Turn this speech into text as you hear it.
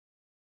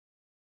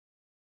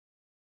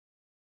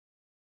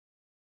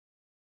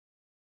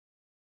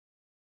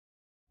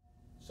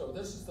So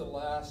this is the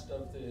last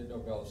of the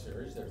Nobel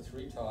series. There are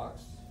 3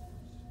 talks,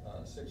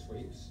 6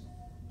 weeks.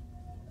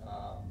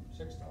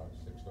 6 talks,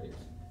 6 weeks.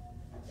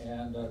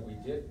 And we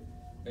did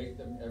make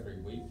them every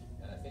week,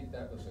 and I think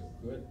that was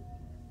a good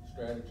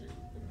strategy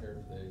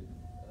compared to the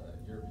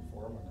year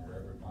before when they were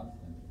every month,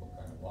 and people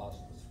kind of lost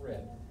the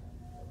thread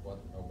of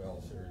what the Nobel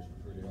series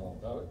was really all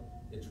about.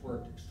 It's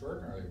worked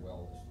extraordinarily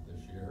well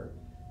this year,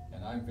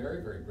 and I'm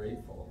very, very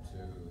grateful to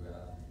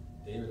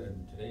David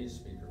and today's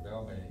speaker,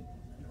 Valme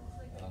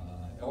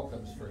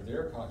Elkins, for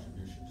their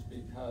contributions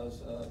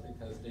because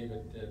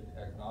David did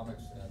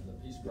economics and the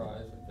Peace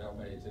Prize, and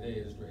Valme today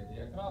is doing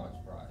the economics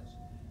prize.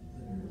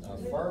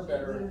 Far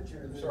better,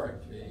 sorry,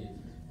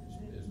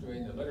 is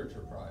doing the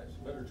literature prizes.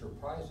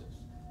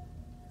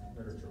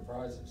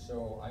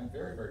 So I'm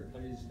very, very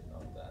pleased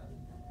about that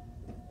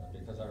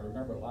because I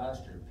remember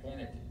last year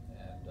panicking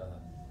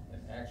and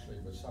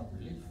actually with some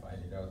relief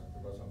finding out that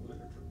there wasn't a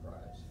literature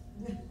prize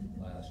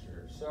last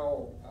year.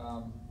 So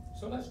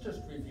so let's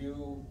just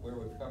review where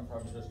we've come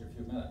from in just a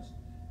few minutes,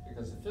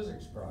 because the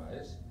physics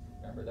prize,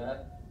 remember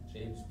that,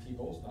 James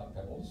Peebles, not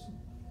Pebbles,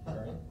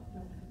 right?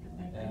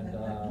 And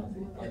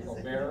Michael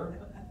Baer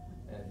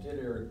and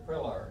Didier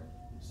Quillard.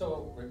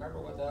 So remember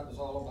what that was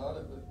all about?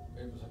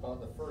 It was about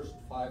the first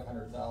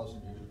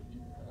 500,000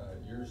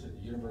 years of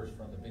the universe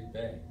from the Big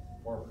Bang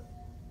forward.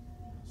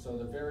 So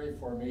the very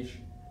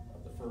formation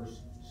of the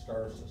first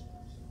star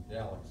systems,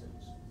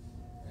 galaxies,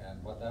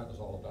 and what that was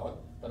all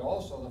about, but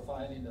also the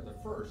finding of the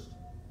first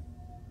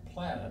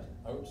planet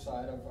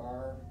outside of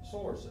our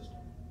solar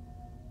system.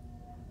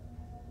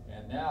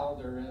 And now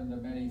they're in the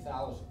many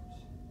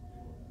thousands.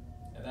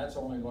 And that's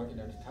only looking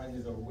at a tiny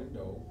little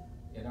window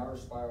in our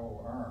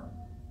spiral arm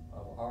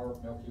of our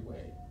Milky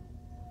Way.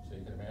 So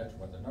you can imagine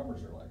what the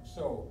numbers are like.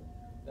 So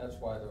that's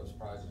why those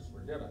prizes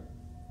were given.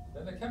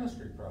 Then the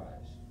chemistry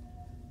prize.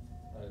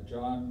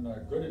 John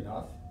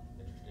Goodenough,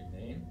 interesting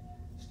name,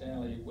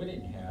 Stanley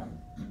Whittingham,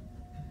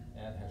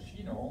 and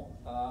Hashino,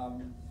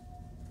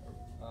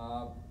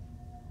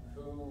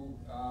 who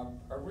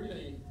are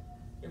really,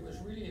 it was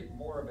really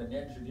more of an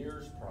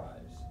engineer's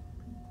prize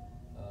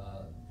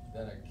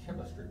than a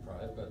chemistry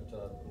prize, but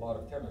a lot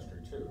of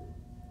chemistry too.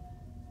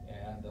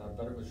 And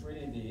but it was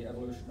really the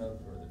evolution of,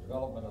 or the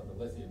development of the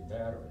lithium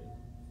battery,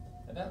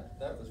 and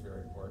that was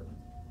very important.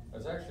 I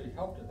was actually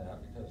helped in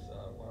that because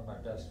one of my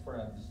best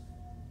friends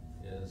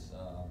is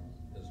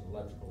an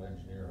electrical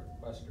engineer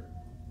at Western,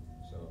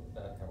 so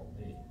that helped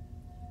me.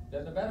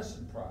 Then the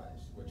medicine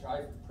prize, which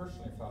I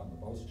personally found the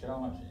most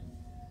challenging.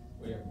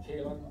 William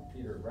Kalin,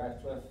 Peter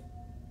Ratcliffe,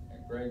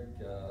 and Greg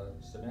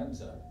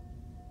Semenza,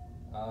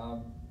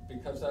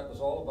 because that was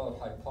all about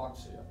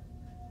hypoxia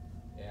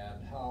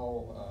and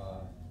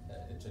how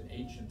it's an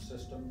ancient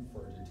system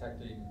for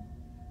detecting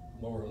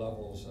lower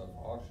levels of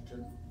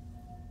oxygen,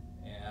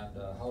 and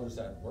how does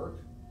that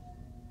work,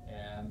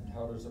 and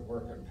how does it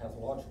work in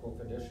pathological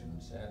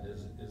conditions, and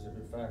is it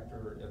a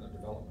factor in the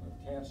development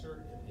of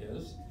cancer? It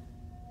is,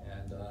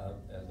 and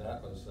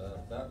that was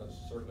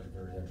certainly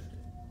very interesting.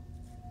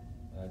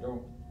 I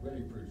don't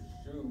really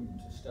presume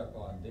to step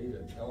on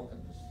David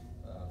Elkins'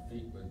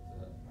 feet with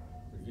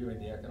reviewing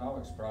the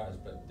economics prize,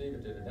 but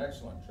David did an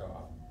excellent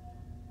job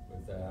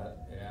with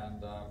that.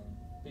 And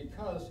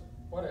because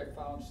what I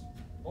found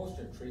most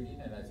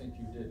intriguing, and I think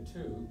you did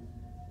too,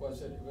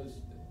 was that it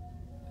was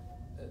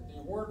the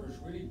award was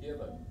really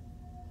given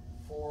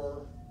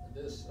for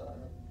this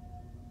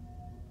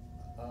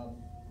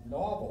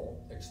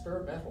novel,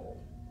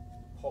 experimental,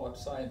 call it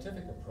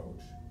scientific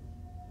approach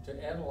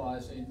to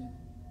analyzing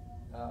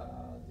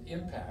the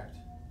impact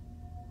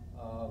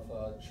of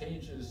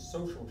changes,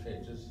 social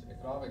changes,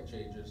 economic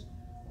changes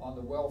on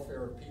the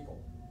welfare of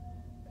people.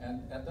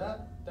 And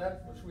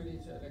that was really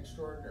an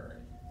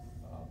extraordinary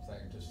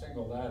thing to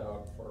single that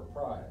out for a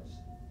prize.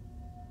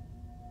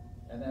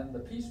 And then the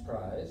Peace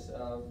Prize,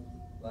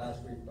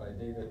 last week by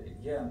David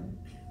again,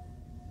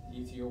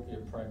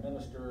 Ethiopian Prime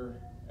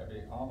Minister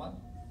Abiy Ahmed,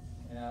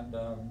 and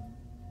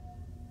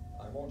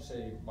I won't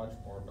say much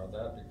more about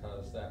that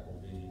because that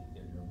will be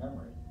in your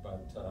memory.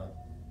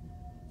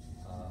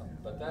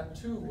 But that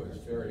too was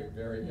very,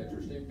 very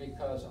interesting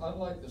because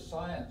unlike the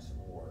science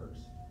awards,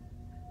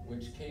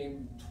 which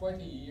came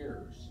 20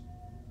 years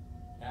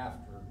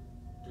after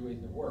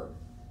doing the work,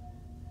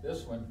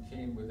 this one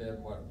came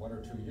within what, 1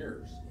 or 2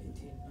 years?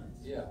 18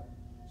 months. Yeah.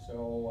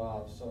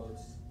 So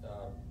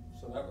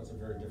so that was a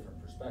very different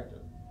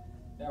perspective.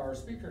 Now our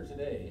speaker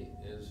today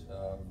is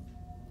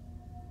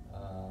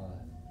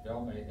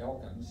Valme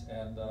Elkins,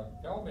 and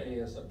Valme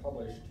is a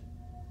published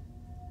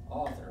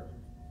author,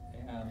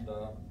 and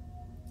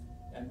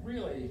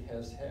really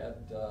has had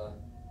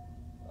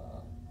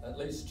at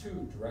least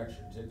 2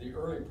 directions. In the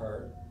early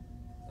part,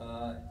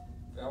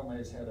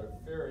 Valme's had a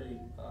very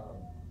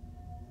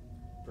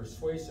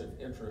persuasive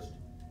interest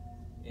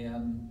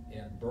in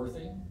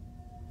birthing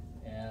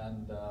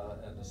and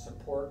the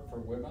support for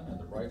women and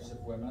the rights of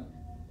women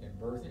in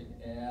birthing,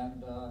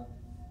 and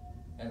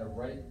a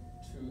right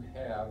to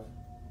have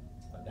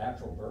a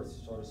natural birth,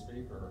 so to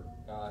speak, or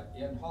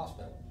in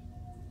hospitals,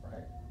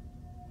 right?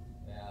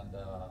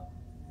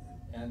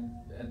 and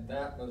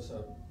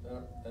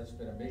that's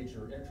been a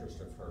major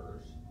interest of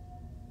hers.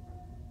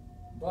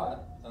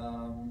 But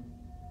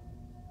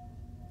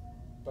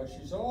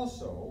she's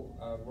also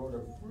wrote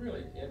a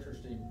really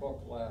interesting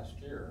book last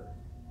year,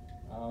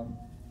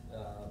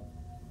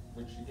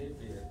 which she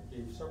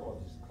gave several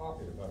of us a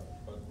copy about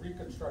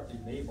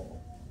reconstructing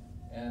Nobel,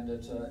 and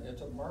it's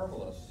a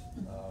marvelous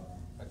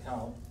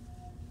account.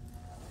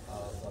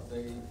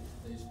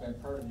 They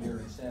spent part of the year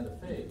in Santa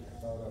Fe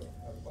about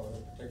a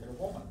particular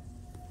woman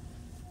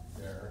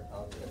there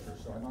of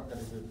interest. So I'm not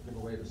going to give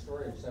away the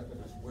story, except that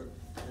it's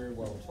very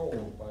well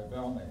told by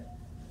Valmay.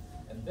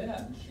 And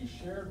then she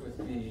shared with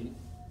me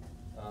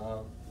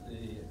a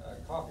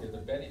copy of the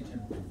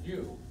Bennington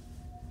Review,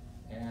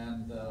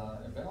 and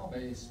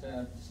Valmay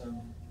spent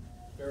some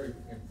very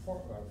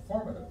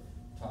formative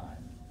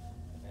time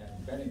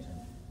in Bennington.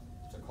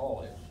 It's a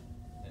college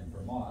in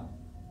Vermont,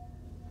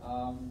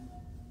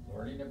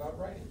 learning about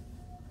writing.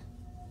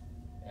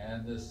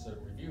 And this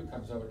review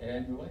comes out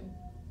annually,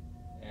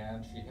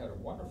 and she had a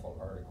wonderful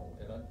article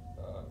in it.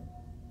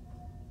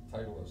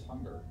 Title is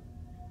Hunger.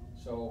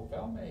 So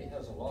Valmay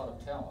has a lot of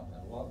talent,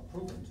 and a lot of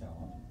proven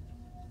talent,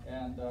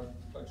 and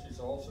but she's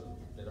also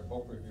been a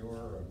book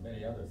reviewer and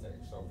many other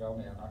things. So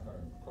Valmay, I'm not going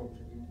to encroach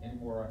any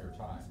more on your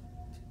time,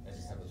 and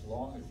you have as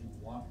long as you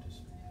want to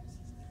speak.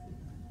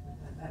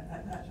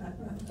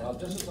 Well,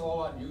 this is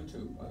all on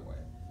YouTube, by the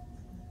way,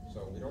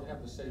 so we don't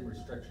have the same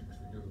restrictions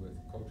we do with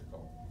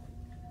Coachco.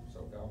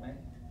 So Valmay,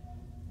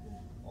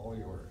 all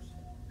yours.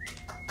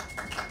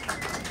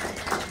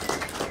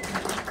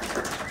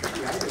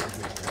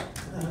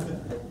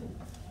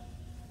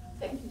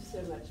 Thank you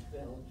so much,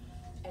 Bill,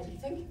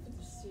 and thank you for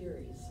the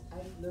series.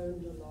 I've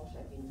learned a lot.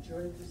 I've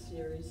enjoyed the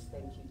series.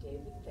 Thank you,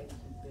 David. Thank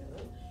you,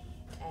 Bill,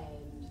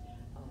 and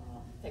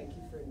thank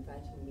you for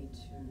inviting me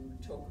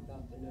to talk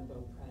about the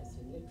Nobel Prize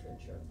in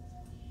Literature.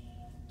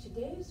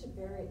 Today is a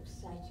very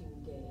exciting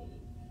day.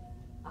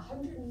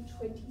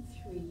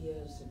 123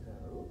 years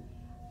ago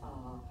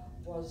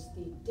was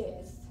the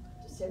death,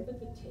 December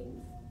the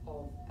 10th,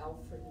 of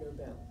Alfred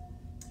Nobel.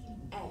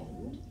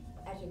 And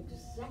at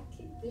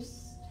exactly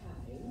this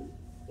time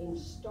in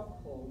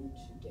Stockholm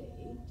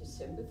today,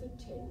 December the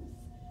 10th,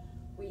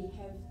 we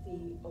have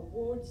the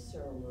award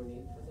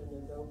ceremony for the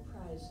Nobel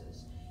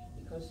Prizes,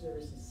 because there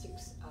is a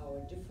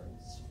 6-hour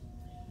difference.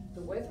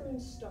 The weather in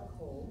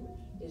Stockholm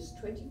is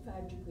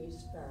 25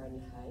 degrees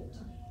Fahrenheit,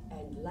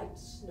 and light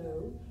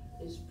snow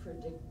is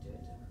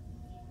predicted.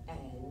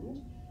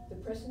 And the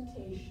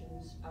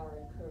presentations are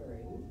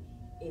occurring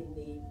in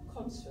the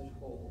concert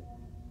hall.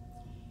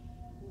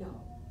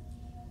 Now,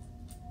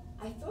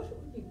 I thought it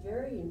would be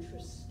very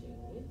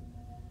interesting,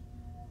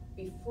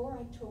 before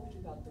I talked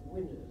about the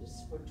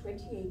winners for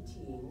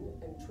 2018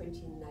 and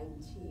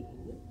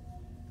 2019,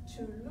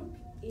 to look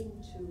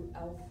into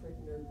Alfred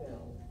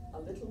Nobel a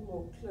little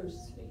more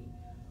closely.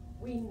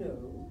 We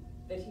know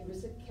that he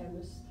was a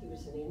chemist, he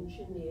was an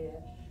engineer,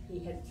 he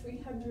had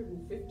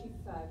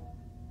 355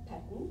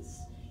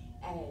 patents,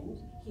 and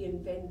he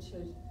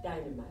invented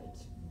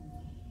dynamite.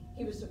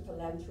 He was a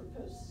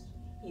philanthropist.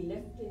 He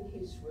left in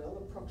his will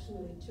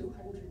approximately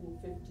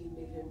 $250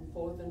 million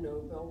for the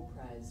Nobel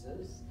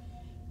Prizes,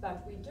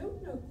 but we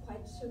don't know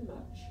quite so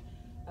much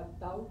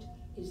about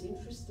his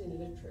interest in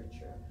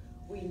literature.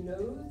 We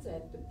know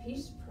that the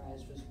Peace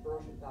Prize was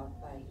brought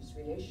about by his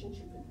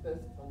relationship with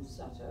Berthe von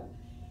Sutter,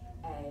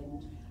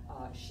 and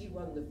she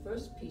won the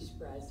first Peace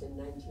Prize in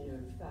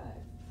 1905.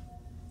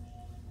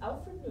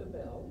 Alfred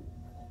Nobel,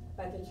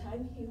 by the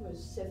time he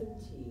was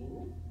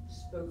 17,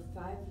 spoke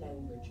 5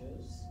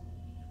 languages.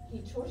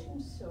 He taught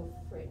himself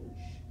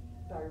French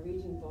by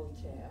reading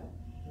Voltaire,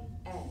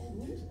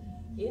 and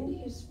in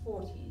his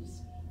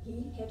 40s,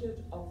 he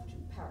headed off to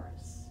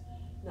Paris.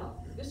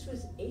 Now, this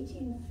was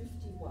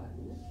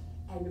 1851,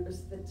 and it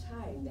was the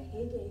time, the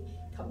heyday,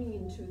 coming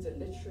into the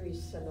literary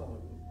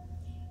salon.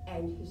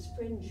 And his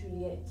friend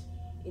Juliette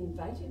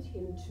invited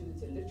him to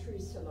the literary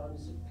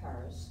salons of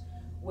Paris,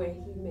 where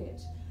he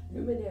met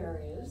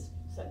luminaries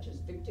such as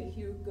Victor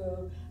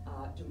Hugo,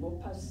 de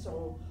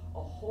Maupassant,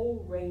 a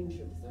whole range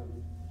of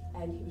them.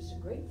 And he was a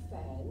great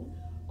fan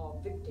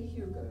of Victor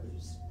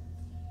Hugo's.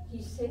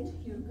 He sent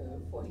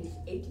Hugo for his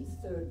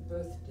 83rd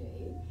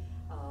birthday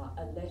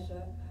a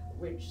letter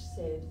which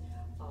said,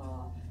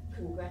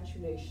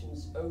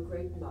 "Congratulations, O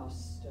great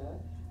master,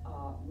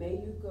 may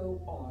you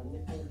go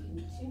on and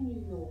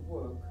continue your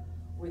work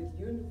with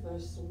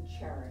universal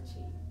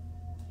charity."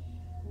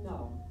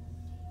 Now,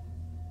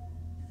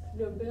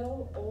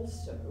 Nobel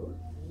also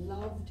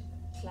loved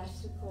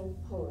classical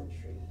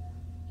poetry.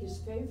 His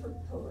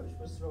favorite poet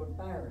was Lord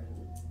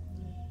Byron.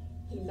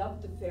 He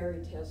loved the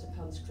fairy tales of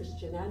Hans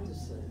Christian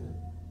Andersen.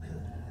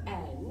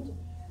 And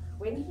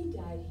when he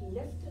died, he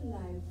left a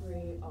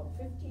library of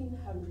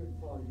 1,500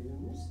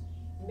 volumes,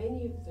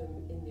 many of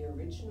them in the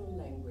original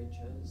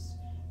languages.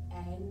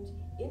 And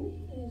in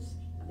his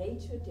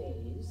later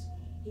days,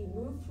 he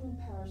moved from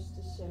Paris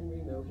to San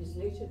Remo, his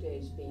later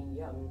days being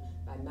young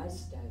by my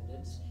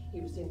standards.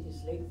 He was in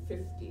his late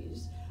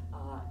 50s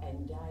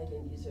and died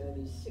in his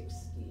early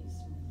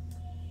 60s.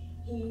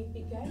 he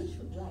began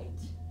to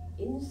write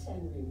in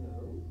San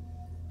Remo,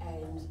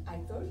 and I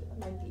thought it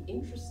might be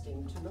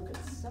interesting to look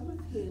at some of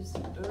his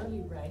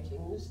early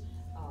writings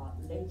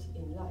late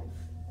in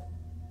life.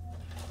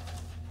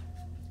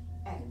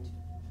 And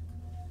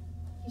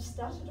he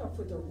started off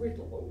with a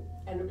riddle,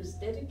 and it was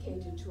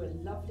dedicated to a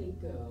lovely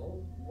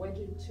girl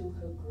wedded to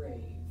her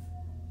grave.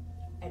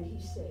 And he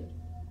said,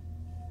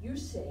 "You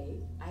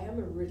say I am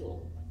a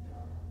riddle.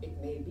 It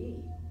may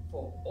be,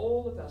 for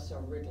all of us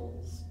are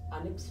riddles,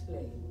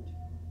 unexplained,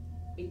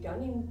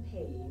 begun in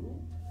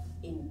pain,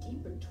 in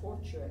deeper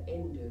torture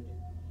ended.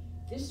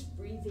 This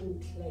breathing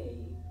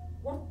clay,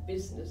 what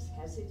business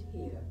has it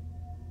here?"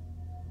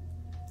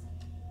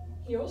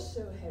 He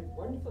also had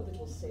wonderful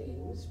little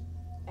sayings,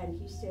 and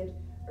he said,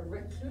 "A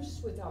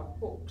recluse without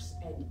books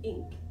and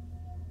ink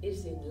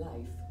is in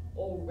life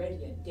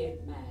already a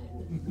dead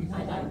man."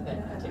 I like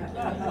that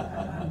particularly.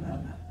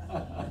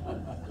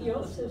 He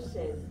also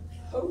said,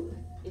 "Hope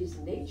is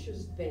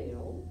nature's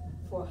veil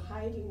for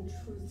hiding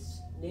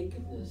truth's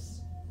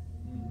nakedness."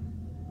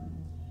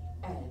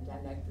 And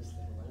I like this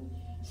little one.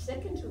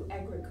 "Second to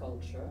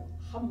agriculture,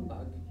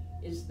 humbug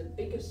is the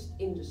biggest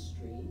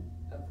industry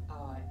of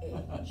our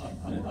age."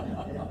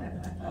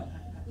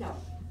 Now,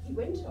 he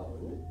went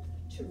on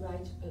to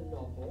write a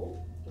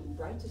novel in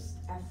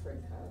Brightest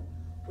Africa,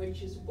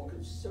 which is a book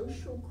of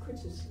social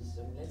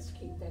criticism. Let's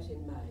keep that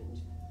in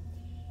mind.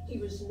 He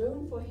was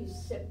known for his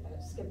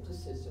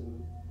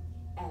skepticism,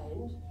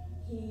 and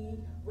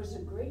he was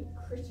a great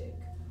critic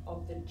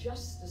of the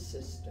justice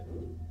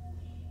system.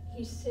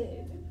 He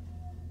said,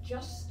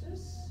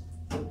 "Justice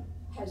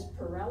has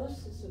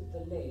paralysis of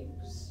the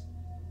legs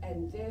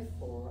and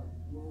therefore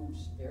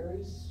moves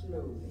very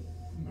slowly."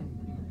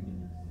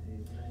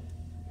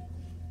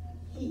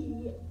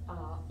 He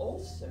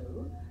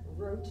also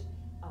wrote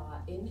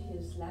in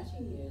his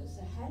latter years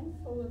a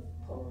handful of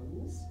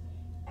poems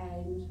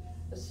and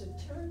a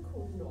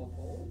satirical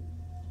novel,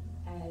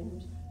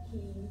 and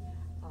he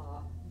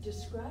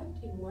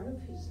described in one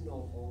of his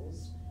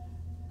novels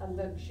a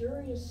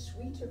luxurious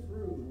suite of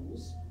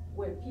rooms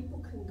where people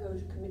can go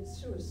to commit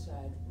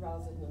suicide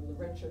rather than the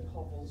wretched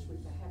hovels we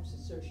perhaps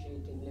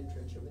associate in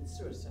literature with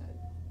suicide.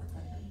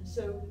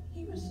 So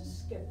he was a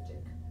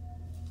skeptic,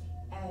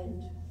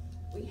 and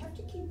we have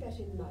to keep that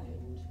in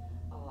mind.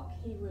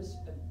 He was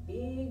a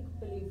big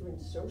believer in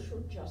social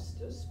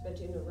justice,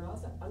 but in a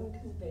rather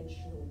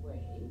unconventional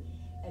way.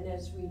 And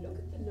as we look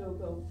at the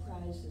Nobel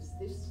Prizes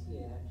this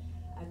year,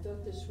 I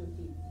thought this would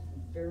be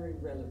very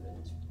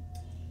relevant.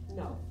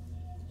 Now,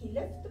 he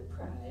left the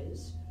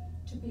prize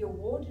to be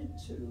awarded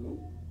to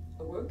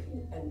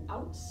an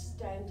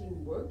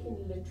outstanding work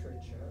in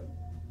literature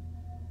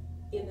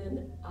in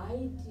an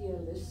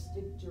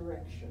idealistic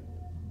direction.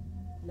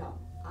 Now,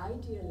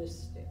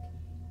 idealistic.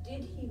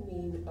 Did he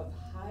mean of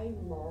high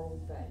moral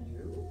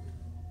value,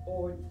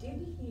 or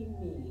did he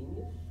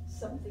mean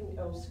something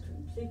else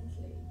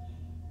completely?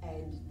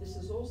 And this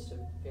is also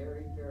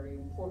very, very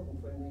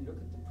important when we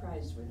look at the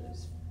prize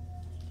winners.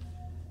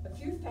 A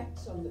few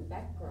facts on the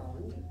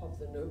background of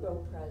the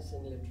Nobel Prize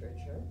in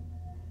Literature.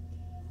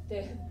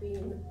 There have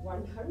been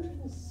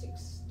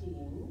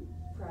 116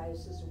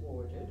 prizes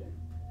awarded.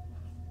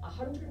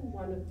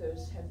 101 of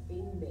those have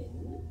been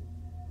men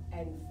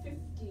and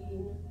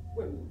 15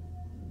 women.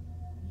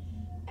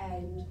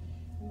 And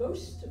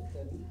most of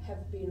them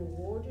have been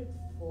awarded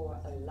for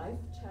a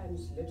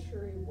lifetime's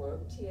literary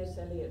work. T.S.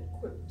 Eliot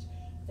quipped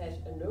that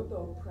a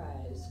Nobel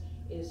Prize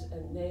is a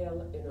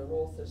nail in an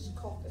author's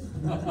coffin.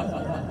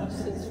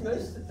 Since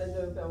most of the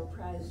Nobel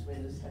Prize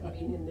winners have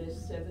been in their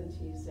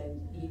 70s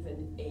and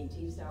even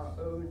 80s, our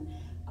own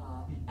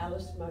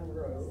Alice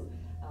Munro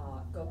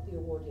got the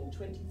award in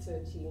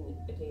 2013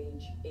 at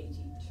age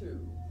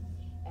 82.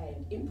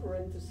 And in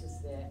parenthesis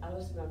there,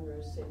 Alice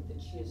Munro said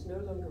that she is no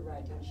longer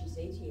writing, she's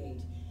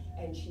 88,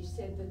 and she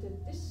said that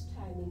at this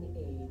time in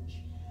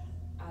age,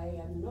 I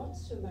am not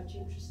so much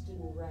interested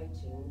in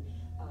writing.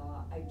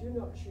 I do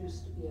not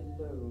choose to be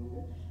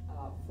alone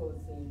for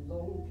the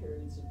long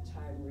periods of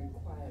time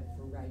required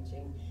for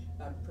writing,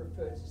 but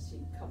prefer to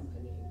seek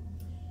company.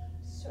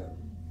 So,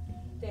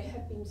 there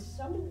have been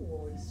some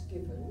awards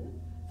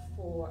given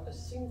for a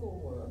single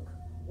work,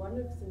 one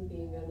of them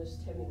being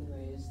Ernest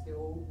Hemingway's The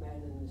Old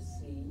Man and the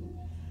Sea.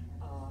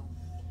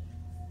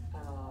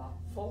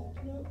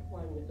 Faulkner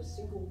won a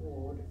single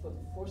award for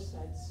the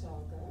Forsyte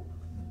Saga,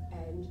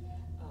 and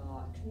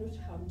Knut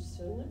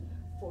Hamsun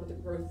for The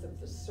Growth of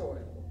the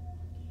Soil.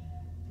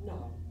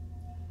 Now,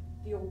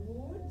 the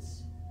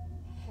awards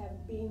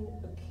have been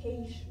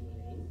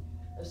occasionally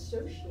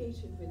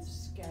associated with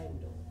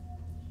scandal.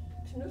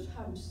 Knut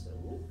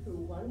Hamsun, who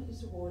won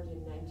his award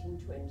in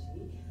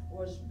 1920,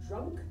 was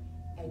drunk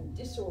and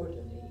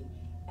disorderly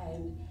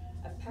and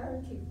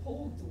apparently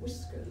pulled the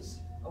whiskers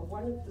of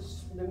one of the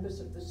members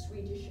of the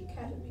Swedish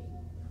Academy.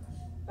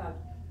 But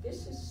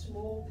this is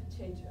small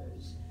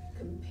potatoes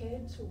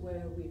compared to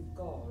where we've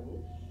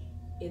gone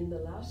in the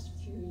last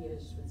few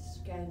years with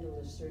scandal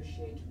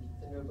associated with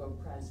the Nobel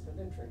Prize for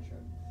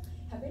Literature.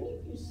 Have any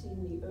of you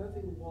seen the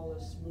Irving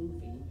Wallace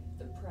movie,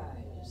 The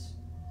Prize?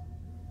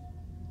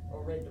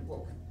 or read the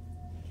book.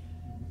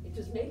 It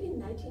was made in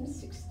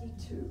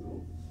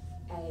 1962,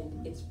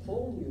 and it's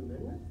Paul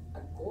Newman,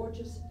 a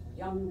gorgeous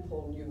young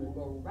Paul Newman.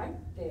 Well, right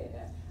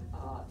there,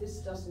 this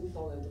doesn't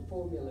follow the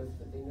formula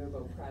for the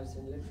Nobel Prize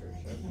in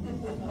Literature.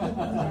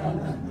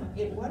 And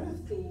in one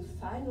of the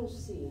final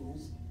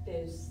scenes,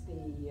 there's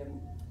the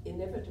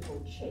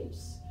inevitable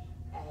chase,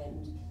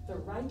 and the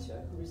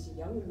writer, who is a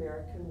young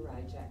American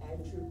writer,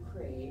 Andrew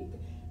Craig,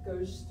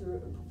 goes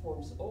through and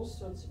performs all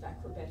sorts of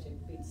acrobatic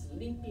feats,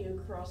 leaping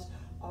across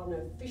on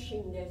a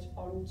fishing net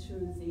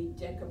onto the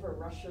deck of a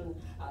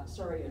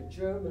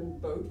German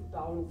boat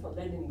bound for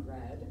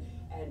Leningrad,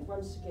 and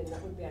once again,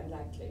 that would be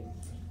unlikely.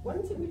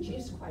 One thing which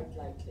is quite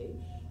likely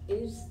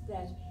is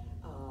that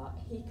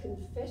he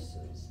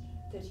confesses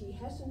that he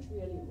hasn't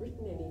really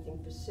written anything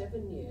for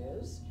 7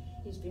 years.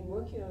 He's been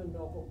working on a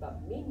novel,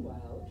 but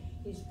meanwhile,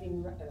 he's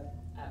been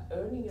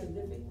earning a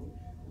living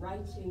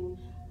writing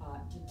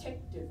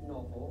detective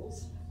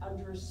novels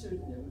under a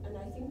pseudonym, and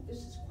I think this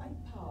is quite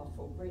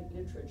powerful, great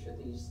literature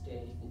these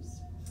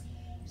days.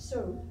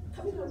 So,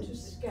 coming on to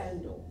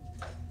Scandal,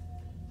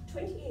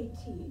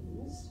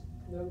 2018's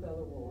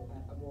Nobel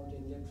Award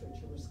in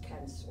Literature was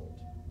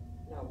cancelled.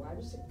 Now, why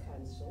was it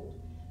cancelled?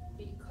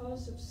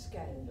 Because of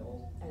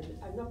Scandal, and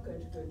I'm not going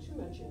to go too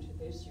much into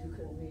this. You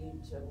can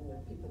read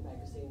People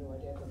magazine or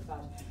whatever,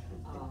 but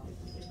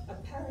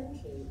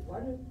apparently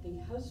the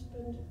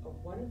husband of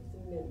one of the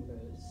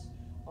members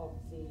of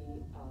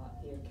the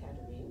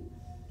Academy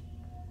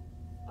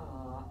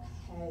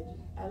had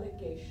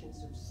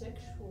allegations of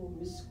sexual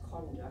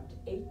misconduct,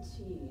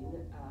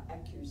 18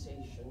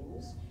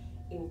 accusations,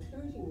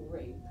 including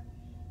rape,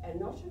 and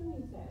not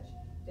only that,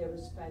 there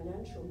was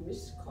financial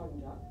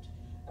misconduct.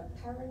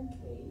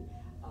 Apparently,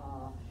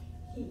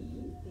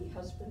 he, the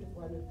husband of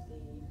one of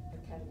the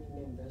Academy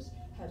members,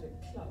 had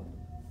a club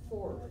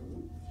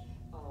forum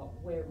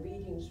where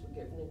readings were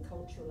given and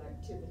cultural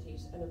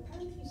activities, and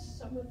apparently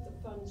some of the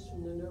funds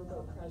from the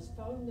Nobel Prize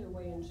found their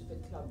way into the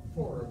club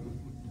forum.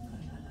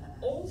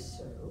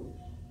 Also,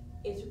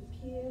 it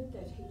appeared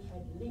that he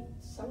had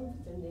leaked some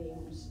of the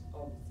names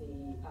of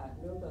the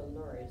Nobel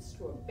laureates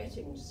to a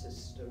betting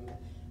system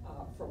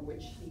from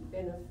which he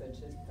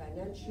benefited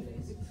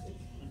financially.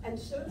 And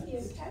so the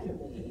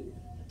Academy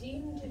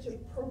deemed it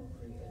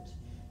appropriate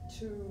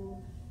to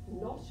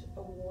not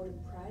award a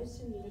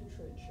prize in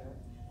literature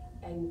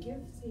and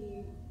give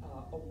the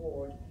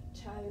award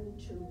time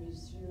to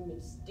resume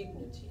its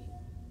dignity.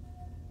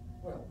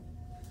 Well,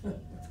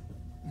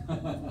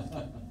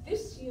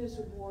 this year's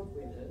award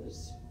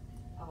winners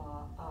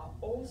are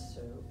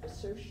also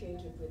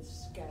associated with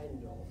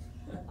Scandal.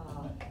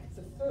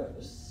 The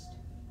first,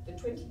 the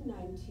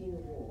 2019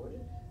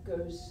 award,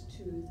 goes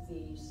to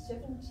the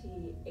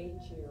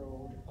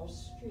 78-year-old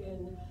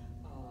Austrian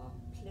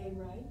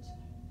playwright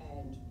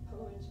and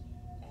poet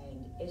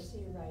and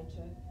essay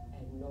writer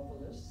and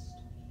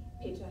novelist,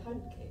 Peter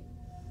Handke.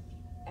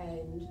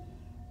 And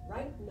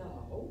right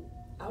now,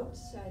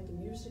 outside the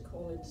music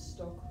hall in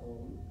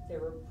Stockholm,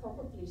 there are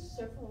probably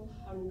several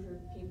hundred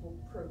people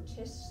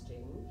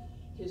protesting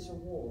his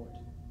award.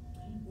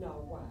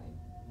 Now, why?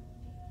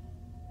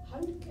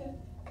 Handke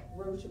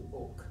wrote a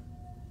book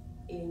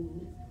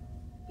in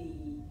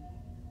the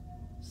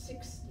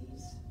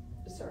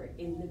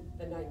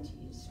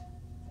 90s,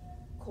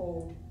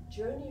 called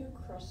Journey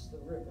Across the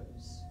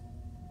Rivers,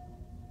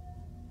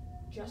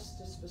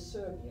 Justice for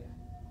Serbia.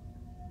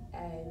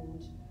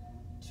 And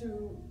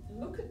to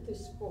look at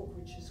this book,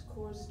 which has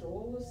caused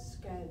all the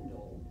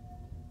scandal,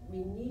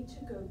 we need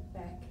to go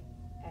back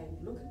and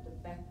look at the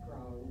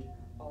background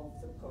of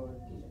the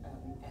poet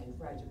and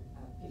writer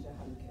Peter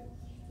Handke.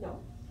 Now,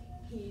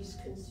 he's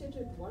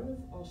considered one of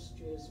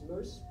Austria's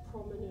most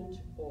prominent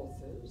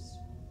authors.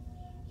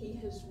 He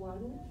has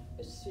won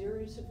a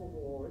series of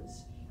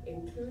awards,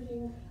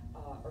 including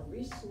a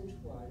recent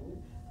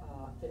one,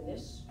 the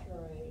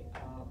Nestroy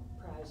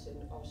Prize in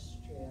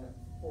Austria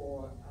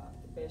for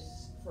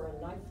a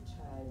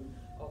lifetime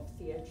of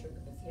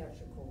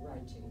theatrical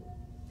writing.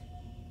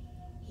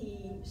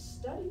 He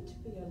studied to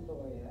be a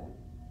lawyer.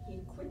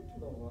 He quit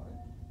law,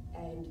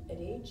 and at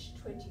age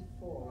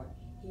 24,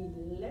 he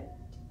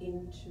leapt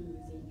into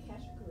the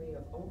category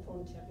of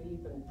enfant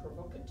terrible and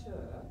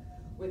provocateur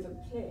with a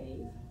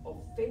play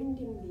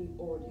offending the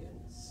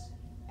audience.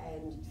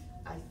 And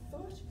I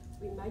thought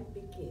we might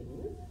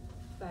begin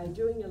by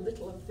doing a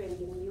little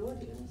offending the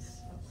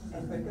audience.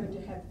 And we're going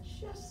to have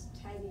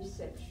just tiny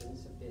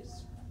sections of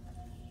this.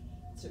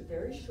 It's a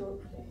very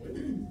short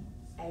play,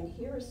 and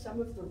here are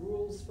some of the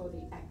rules for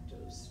the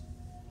actors.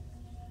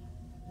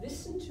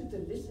 Listen to the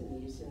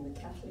litanies in the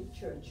Catholic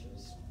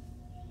churches.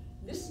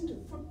 Listen to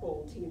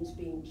football teams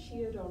being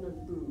cheered on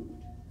and booed.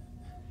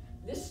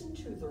 Listen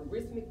to the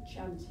rhythmic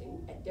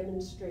chanting at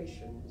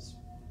demonstrations.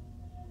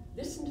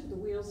 Listen to the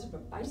wheels of a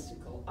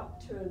bicycle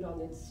upturned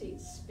on its seat,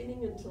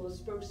 spinning until the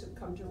spokes have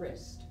come to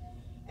rest,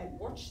 and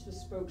watch the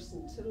spokes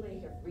until they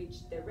have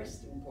reached their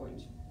resting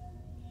point.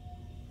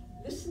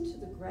 Listen to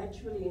the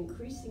gradually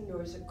increasing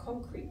noise a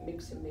concrete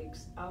mixer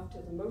makes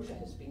after the motor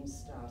has been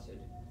started.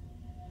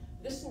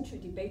 Listen to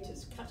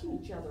debaters cutting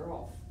each other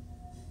off.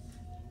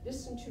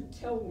 Listen to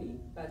Tell Me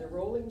by the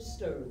Rolling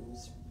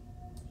Stones.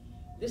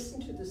 Listen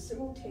to the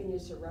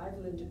simultaneous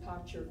arrival and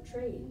departure of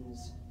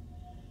trains.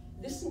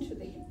 Listen to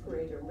the hit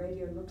parade on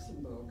Radio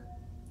Luxembourg.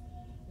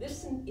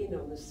 Listen in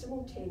on the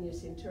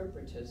simultaneous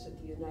interpreters at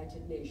the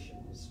United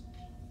Nations.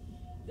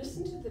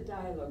 Listen to the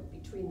dialogue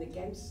between the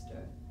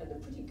gangster and the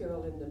pretty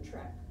girl in the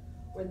track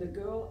when the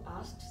girl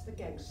asks the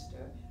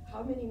gangster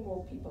how many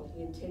more people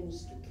he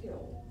intends to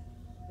kill,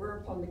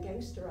 whereupon the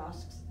gangster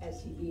asks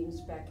as he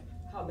leans back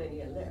how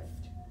many are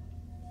left.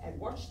 And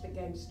watch the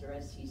gangster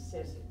as he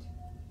says it.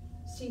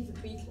 See the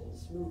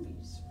Beatles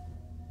movies.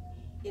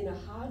 In A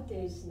Hard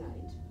Day's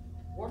Night,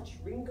 watch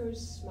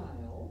Ringo's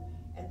smile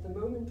at the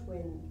moment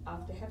when,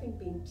 after having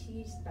been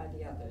teased by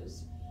the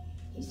others,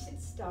 he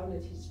sits down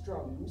at his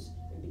drums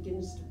and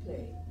begins to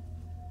play.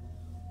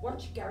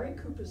 Watch Gary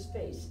Cooper's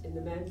face in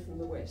The Man from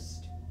the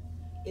West.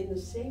 In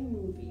the same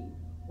movie,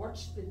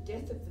 watch the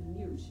death of the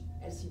mute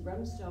as he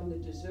runs down the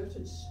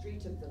deserted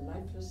street of the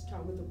lifeless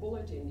town with a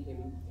bullet in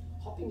him,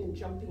 hopping and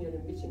jumping and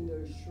emitting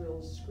those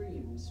shrill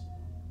screams.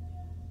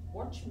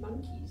 Watch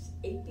monkeys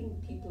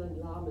aping people and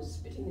llamas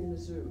spitting in the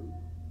zoo.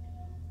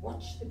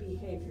 Watch the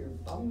behavior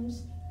of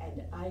bums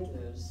and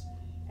idlers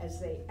as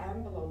they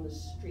amble on the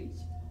street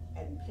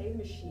and play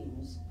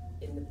machines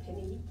in the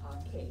penny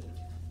arcade.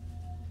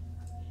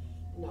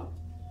 Now,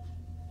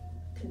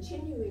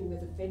 continuing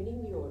with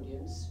offending the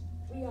audience,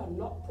 we are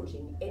not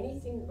putting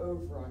anything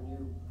over on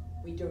you.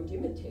 We don't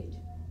imitate.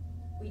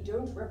 We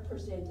don't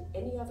represent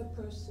any other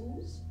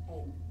persons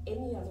and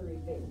any other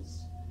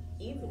events,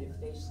 even if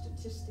they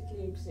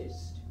statistically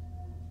exist.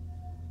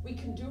 We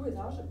can do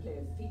without a play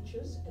of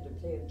features and a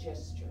play of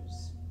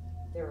gestures.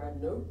 There are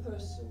no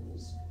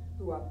persons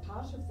who are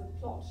part of the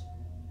plot,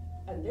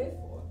 and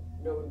therefore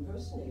no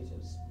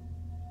impersonators.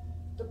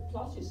 The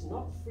plot is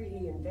not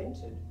freely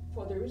invented,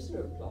 for there is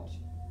no plot.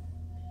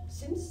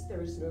 Since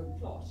there is no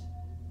plot,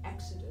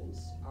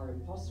 accidents are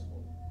impossible.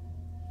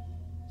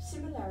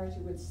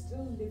 Similarity with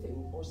still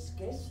living or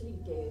scarcely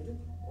dead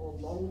or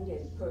long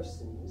dead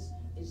persons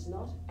is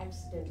not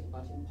accidental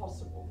but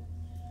impossible,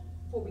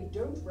 for we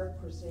don't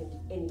represent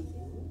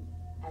anything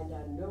and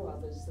are no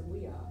others than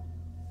we are.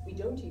 We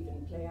don't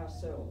even play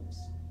ourselves.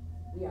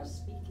 We are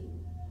speaking.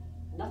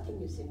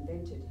 Nothing is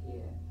invented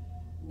here.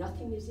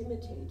 Nothing is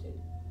imitated.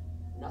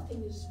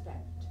 Nothing is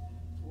fact.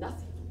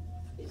 Nothing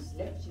is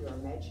left to your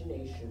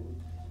imagination.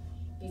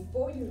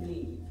 Before you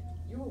leave,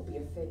 you will be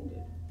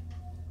offended.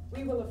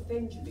 We will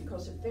offend you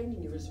because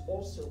offending you is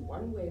also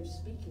one way of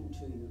speaking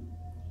to you.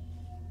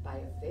 By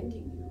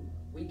offending you,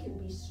 we can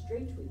be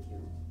straight with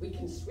you. We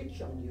can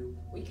switch on you.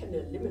 We can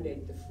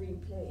eliminate the free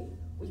play.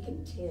 We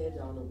can tear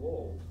down a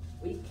wall.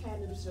 We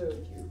can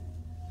observe you.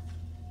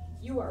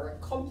 You are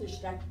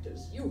accomplished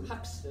actors, you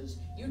hucksters,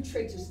 you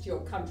traitors to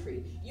your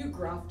country, you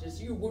grafters,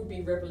 you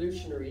would-be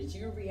revolutionaries,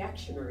 you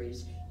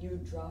reactionaries, you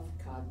draft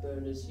card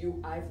burners,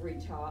 you ivory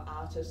tower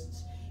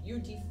artists, you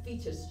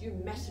defeatists,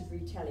 you massive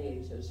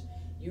retaliators,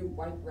 you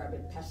white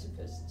rabbit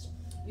pacifists,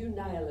 you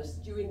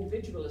nihilists, you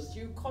individualists,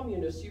 you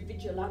communists, you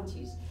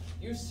vigilantes,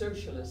 you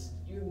socialists,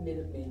 you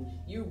minutemen,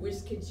 you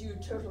whiz-kids, you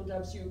turtle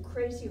doves, you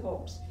crazy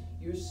hawks,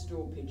 you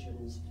stool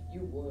pigeons,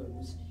 you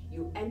worms,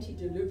 you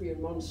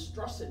antediluvian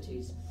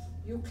monstrosities,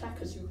 you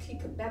clackers, you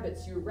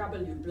clicker-babbits, you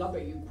rubble, you blubber,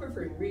 you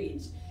quivering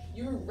reeds,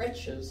 you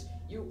wretches,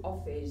 you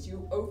offers,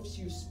 you oafs,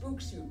 you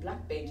spooks, you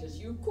blackbaiters,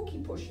 you cookie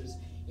pushers,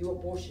 you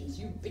abortions,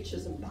 you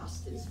bitches and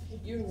bastards,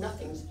 you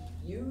nothings,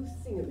 you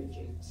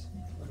thingamajigs.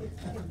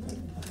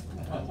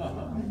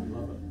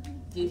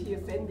 Did he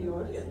offend the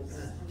audience?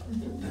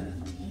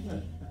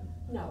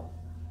 Now,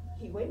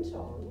 he went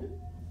on,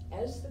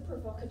 as the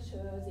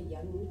provocateur, the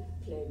young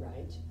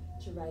playwright,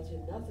 to write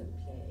another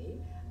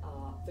play.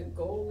 The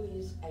goal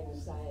is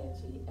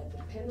anxiety at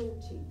the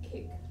penalty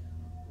kick,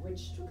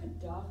 which took a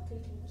dark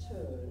little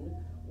turn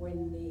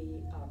when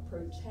the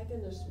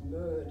protagonist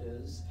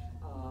murders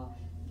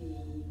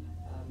the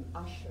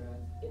usher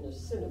in a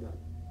cinema.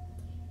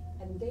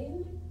 And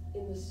then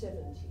in the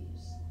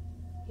 70s,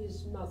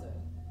 his mother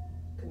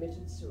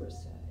committed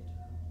suicide.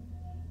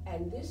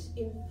 And this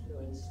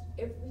influenced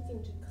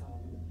everything to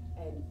come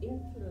and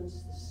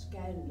influenced the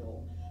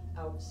scandal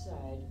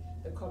outside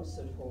the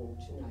concert hall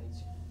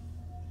tonight.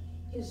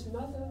 His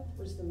mother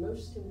was the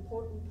most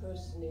important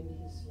person in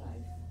his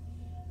life,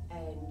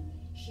 and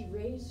she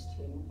raised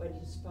him when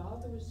his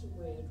father was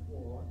away at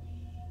war.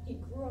 He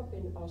grew up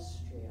in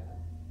Austria,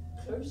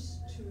 close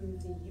to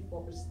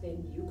what was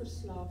then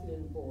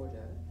Yugoslavian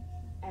border,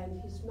 and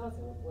his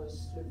mother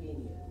was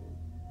Slovenian.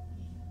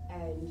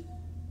 And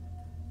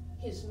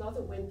his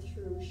mother went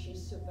through, she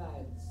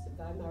survived the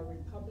Weimar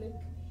Republic,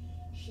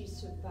 she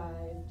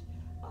survived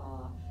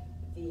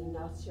the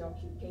Nazi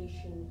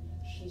occupation,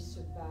 she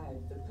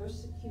survived the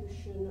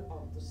persecution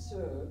of the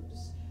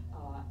Serbs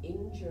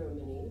in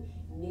Germany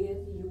near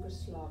the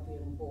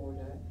Yugoslavian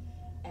border,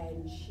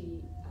 and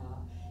she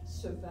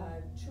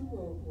survived 2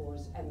 world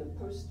wars and the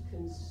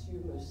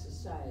post-consumer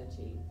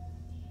society.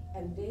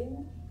 And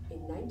then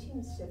in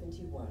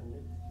 1971,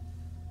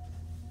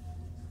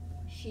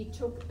 she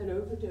took an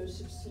overdose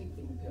of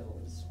sleeping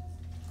pills,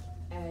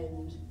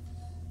 and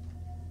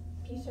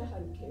Peter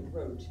Handke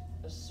wrote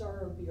A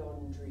Sorrow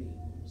Beyond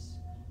Dreams,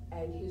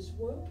 and his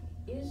work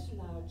is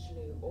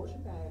largely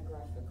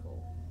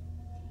autobiographical.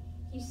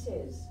 He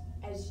says,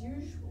 as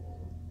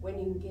usual, when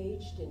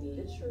engaged in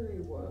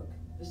literary work,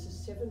 this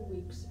is 7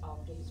 weeks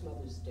after his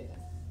mother's death,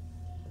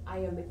 I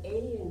am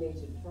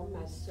alienated from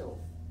myself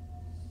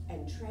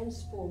and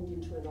transformed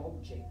into an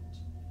object,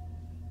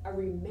 a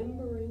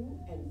remembering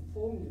and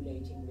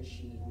formulating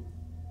machine.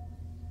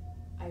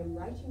 I am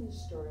writing the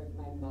story of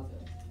my mother.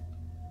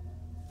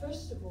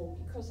 First of all,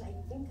 because I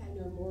think I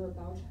know more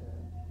about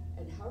her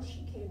and how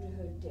she came to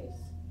her death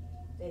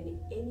than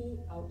any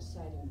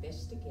outside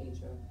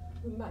investigator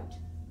who might,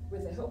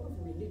 with the help of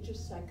a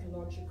religious,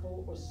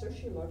 psychological, or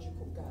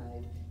sociological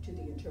guide to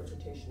the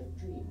interpretation of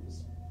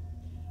dreams,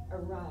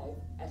 arrive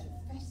at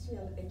a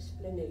facile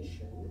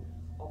explanation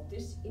of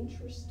this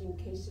interesting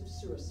case of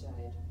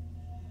suicide.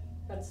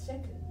 But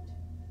second,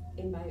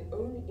 in my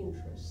own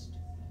interest,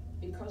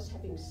 because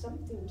having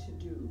something to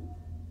do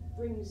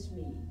brings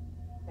me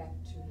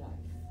back to life.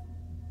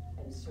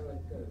 And so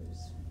it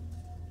goes.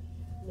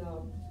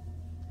 Now,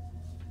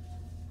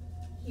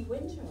 he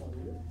went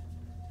on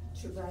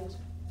to write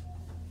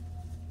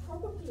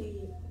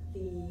probably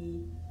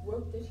the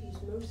work that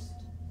he's most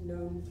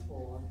known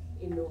for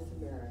in North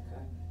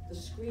America, the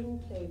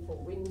screenplay for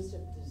Wings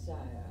of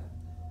Desire,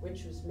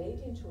 which was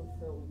made into a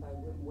film by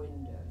Wim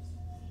Wenders.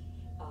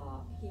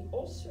 He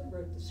also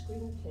wrote the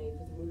screenplay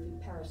for the movie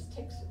Paris,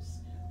 Texas,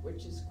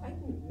 which is quite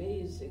an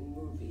amazing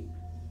movie.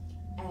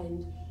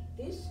 And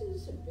this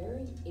is a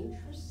very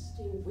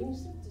interesting,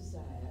 Wings of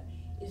Desire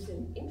is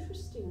an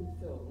interesting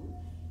film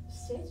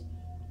set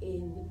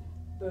in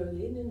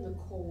Berlin in the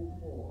Cold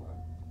War.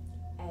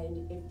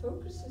 And it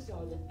focuses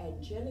on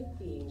angelic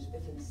beings,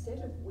 but instead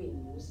of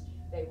wings,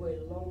 they wear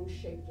long,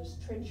 shapeless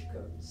trench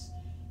coats.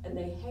 And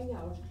they hang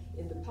out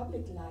in the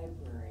public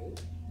library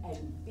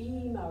and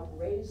beam out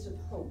rays of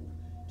hope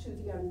to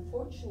the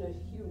unfortunate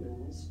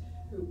humans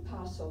who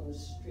pass on the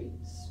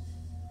streets.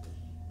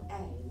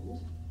 And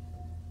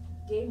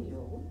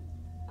Daniel,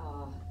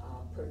 our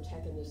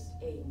protagonist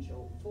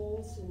angel,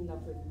 falls in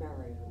love with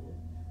Marion,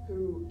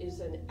 who is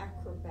an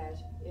acrobat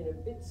in a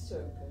bit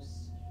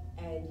circus,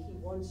 and he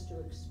wants to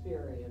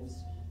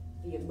experience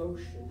the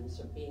emotions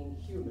of being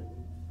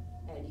human.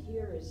 And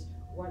here is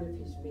one of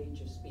his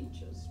major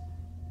speeches.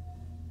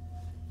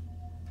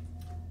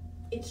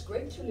 It's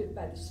great to live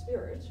by the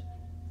Spirit,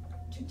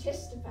 to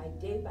testify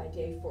day by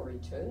day for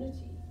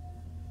eternity,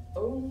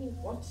 only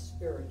what's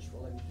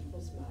spiritual in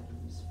people's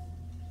minds.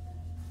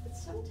 But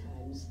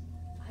sometimes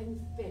I'm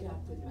fed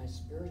up with my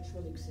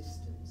spiritual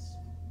existence.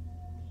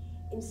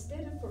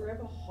 Instead of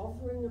forever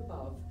hovering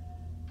above,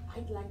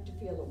 I'd like to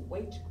feel a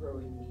weight grow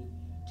in me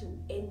to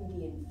end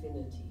the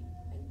infinity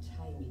and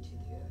tie me to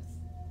the earth.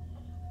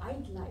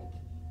 I'd like,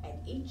 at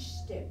each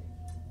step,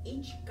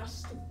 each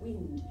gust of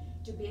wind,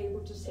 to be able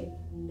to say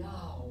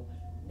now,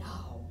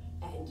 now,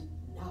 and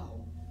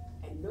now,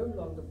 and no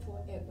longer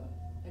forever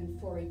and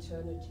for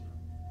eternity.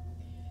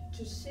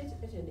 To sit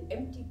at an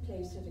empty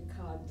place at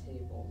a card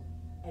table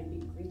and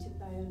be greeted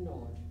by a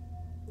nod.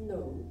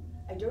 No,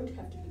 I don't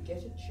have to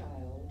beget a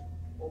child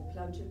or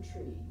plant a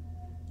tree,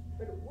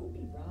 but it would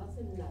be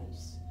rather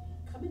nice,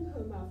 coming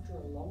home after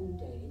a long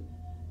day,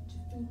 to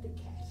feed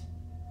the cat,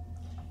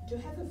 to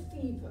have a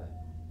fever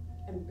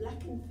and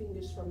blackened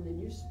fingers from the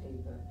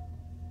newspaper,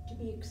 to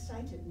be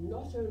excited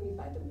not only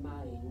by the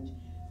mind,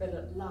 but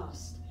at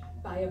last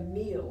by a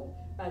meal,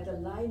 by the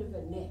line of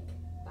a neck,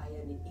 by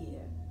an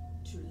ear,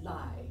 to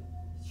lie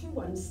through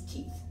one's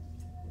teeth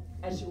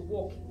as you're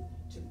walking,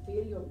 to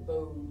feel your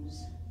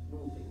bones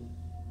moving.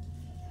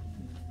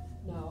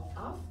 Now,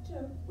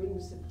 after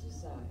Wings of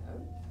Desire,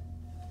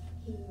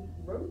 he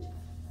wrote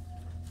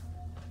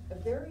a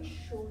very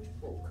short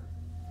book,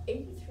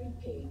 83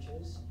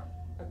 pages,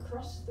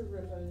 Across the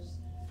Rivers,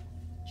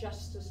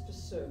 Justice for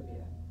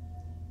Serbia.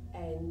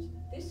 And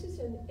this is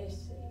an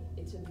essay,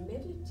 it's a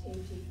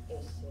meditative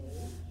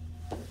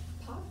essay,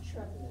 part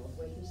traveler,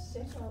 where he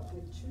set out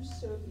with 2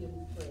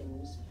 Serbian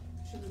friends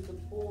to the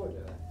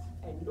border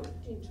and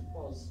looked into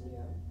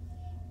Bosnia,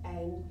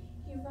 and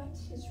he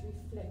writes his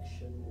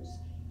reflections,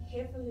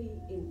 heavily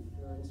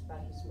influenced by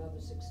his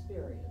mother's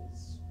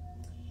experience.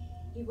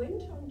 He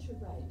went on to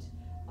write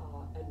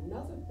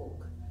another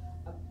book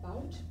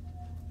about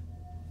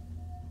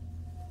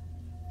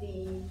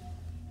the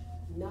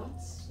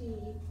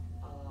Nazi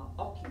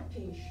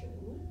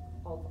occupation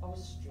of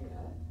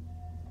Austria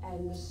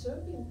and the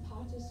Serbian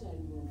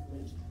partisan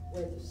movement,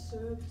 where the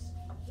Serbs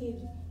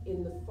hid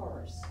in the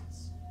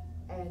forests.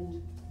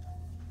 And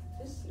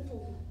this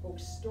little book,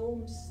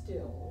 Storm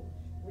Still,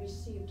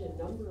 received a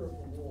number of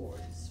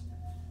awards.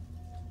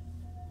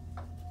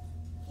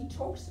 He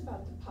talks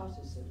about the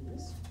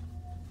partisans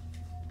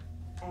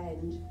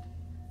and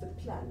the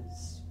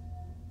plants.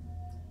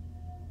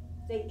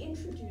 They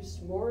introduce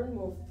more and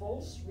more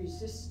false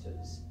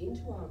resistors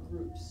into our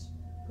groups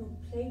who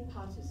play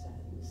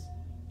partisans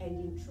and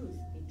in truth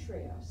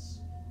betray us,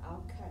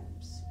 our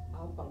camps,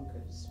 our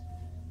bunkers.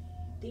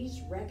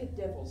 These ragged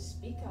devils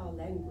speak our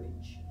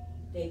language.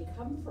 They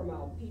come from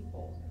our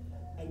people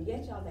and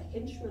yet are the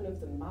henchmen of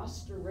the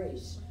master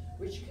race,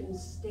 which can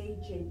stay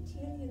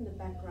genteelly in the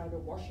background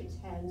and wash its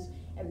hands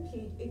and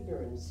plead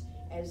ignorance,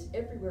 as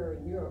everywhere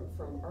in Europe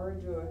from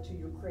Oradour to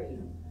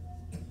Ukraine.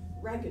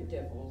 Ragged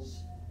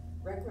devils,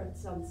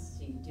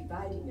 ragrazansi,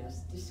 dividing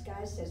us,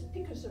 disguised as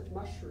pickers of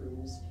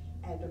mushrooms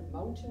and of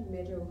mountain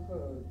meadow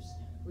herbs,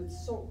 with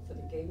salt for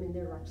the game in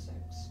their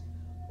rucksacks.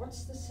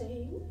 What's the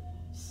saying?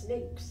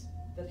 Snakes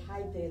that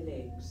hide their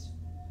legs.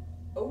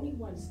 Only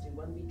once did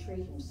one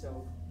betray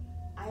himself.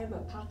 I am a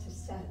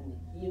partisan,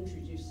 he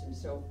introduced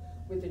himself,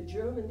 with a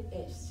German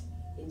S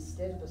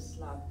instead of a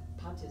Slav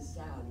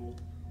partisan.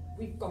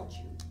 We've got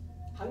you,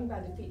 hung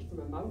by the feet from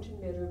a mountain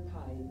meadow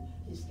pine,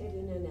 his head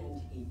in an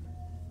ant heap.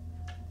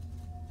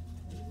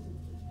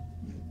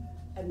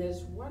 And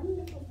there's one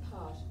little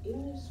part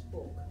in this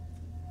book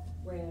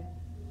where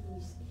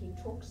he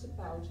talks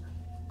about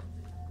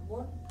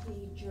what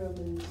the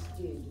Germans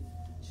did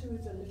to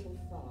the little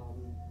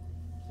farm.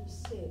 He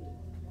said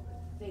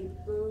they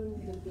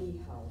burned the bee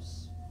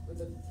house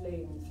with a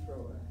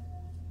flamethrower.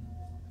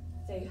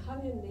 They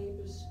hung a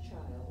neighbor's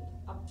child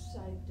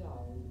upside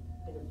down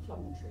in a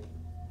plum tree.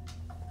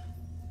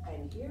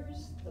 And here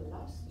is the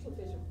last little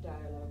bit of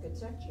dialogue.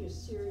 It's actually a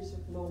series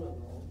of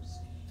monologues,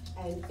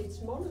 and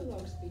it's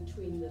monologues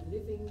between the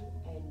living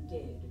and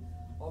dead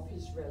of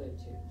his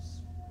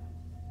relatives.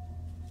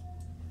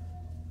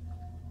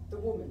 The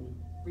woman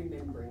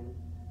remembering,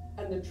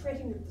 and the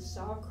treading of the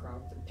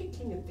sauerkraut, the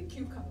pickling of the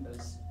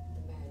cucumbers,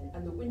 the man,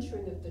 and the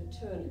wintering of the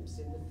turnips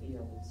in the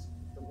fields,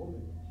 the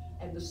woman,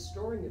 and the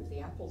storing of the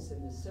apples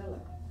in the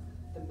cellar,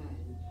 the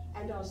man,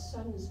 and our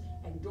sons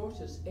and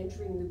daughters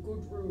entering the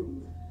good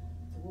room,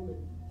 the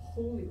woman.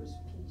 Holy was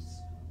peace,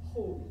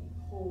 holy,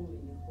 holy,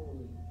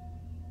 holy.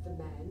 The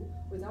man,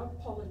 without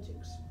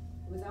politics,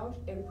 without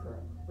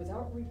emperor,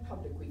 without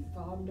republic, we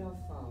farmed our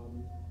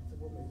farm, the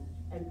woman,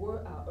 and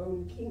were our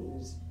own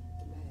kings,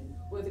 the man,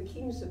 were the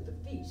kings of the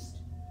feast.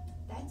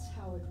 That's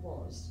how it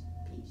was,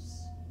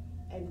 peace.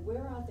 And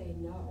where are they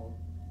now,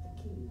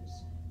 the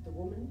kings, the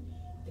woman?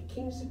 The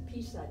kings of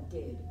peace are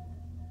dead.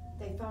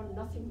 They found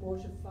nothing more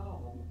to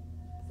farm,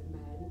 the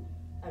man.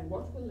 And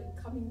what will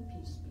the coming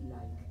peace be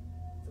like,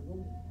 the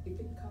woman, if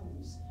it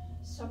comes?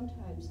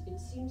 Sometimes it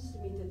seems to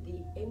me that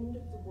the end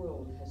of the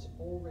world has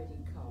already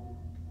come.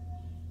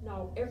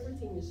 Now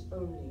everything is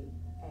only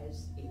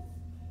as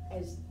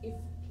if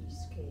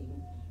peace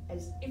came,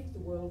 as if the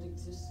world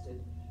existed,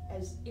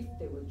 as if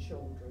there were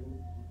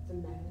children, the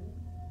man,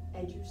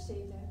 and you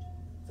say that,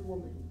 the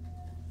woman,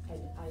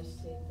 and I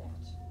say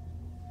that.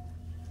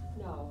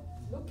 Now,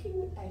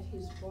 looking at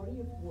his body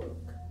of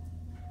work,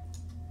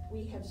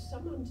 we have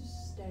some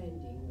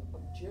understanding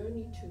of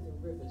Journey to the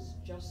Rivers,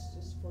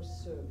 Justice for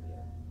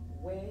Serbia,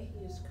 where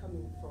he is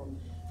coming from,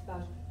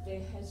 but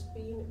there has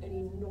been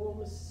an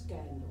enormous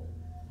scandal.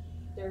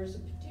 There is a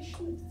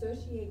petition of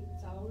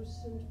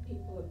 38,000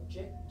 people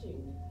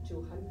objecting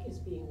to Hanke's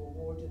being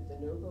awarded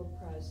the Nobel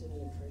Prize in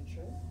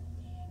Literature,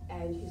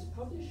 and his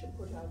publisher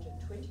put out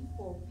a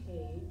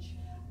 24-page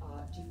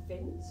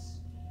defense.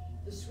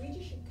 The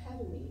Swedish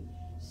Academy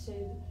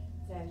said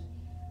that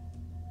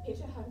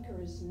Peter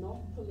Hanke is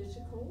not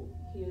political,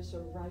 he is a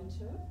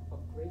writer of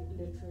great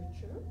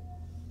literature,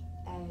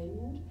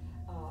 and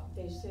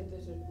they said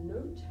that at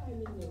no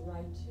time in the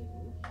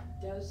writing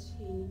does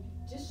he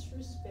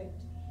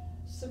disrespect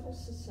civil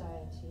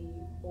society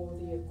or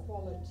the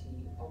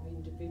equality of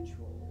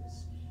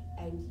individuals,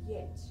 and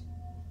yet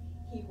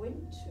he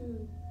went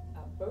to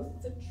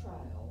both the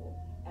trial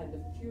and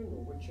the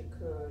funeral, which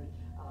occurred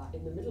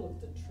in the middle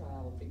of the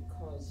trial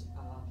because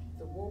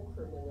the war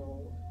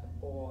criminal,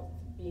 or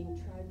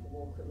being tried for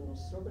war criminal,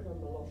 Slobodan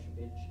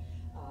Milosevic,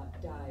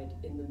 died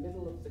in the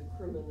middle of the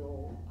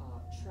criminal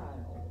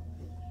trial,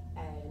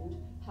 and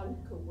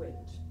Hanke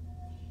went.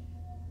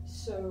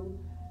 So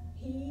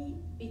he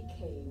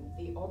became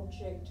the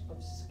object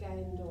of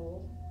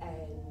scandal,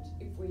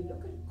 and if we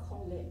look at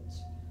Colette,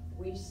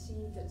 we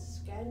see that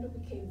scandal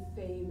became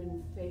fame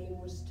and fame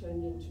was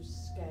turned into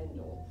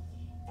scandal.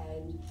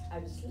 And I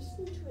was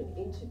listening to an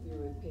interview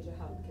with Peter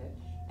Hanke,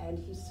 and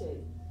he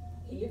said,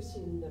 he lives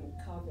in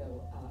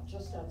Carvel,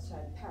 just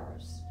outside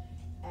Paris,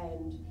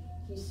 and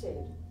he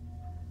said,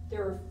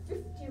 there are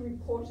 50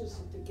 reporters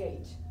at the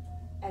gate,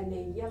 and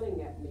they're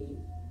yelling at me,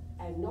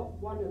 and not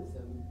one of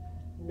them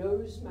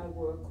knows my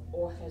work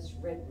or has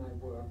read my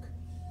work.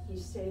 He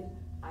said,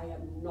 I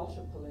am not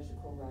a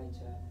political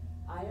writer.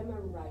 I am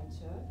a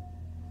writer.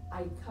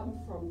 I come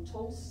from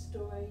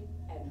Tolstoy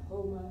and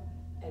Homer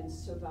and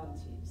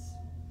Cervantes.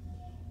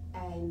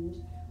 And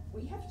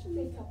we have to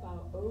make up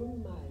our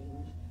own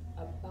mind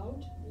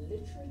about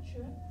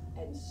literature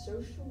and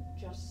social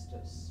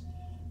justice.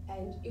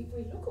 And if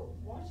we look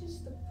at what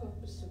is the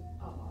purpose of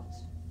art,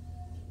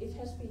 it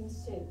has been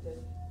said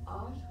that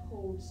art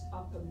holds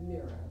up a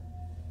mirror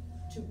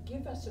to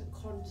give us a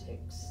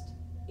context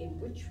in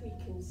which we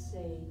can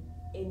say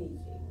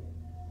anything.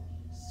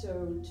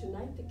 So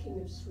tonight the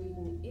King of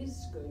Sweden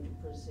is going to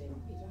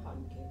present Peter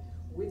Hanke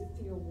with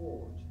the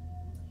award.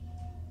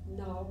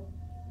 Now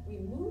we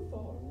move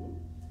on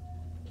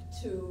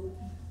to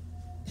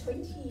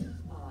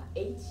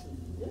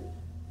 2018,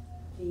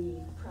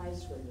 the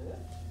prize winner,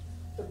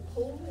 the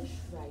Polish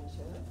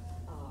writer,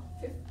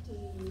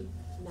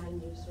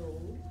 59 years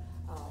old,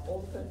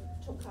 Olga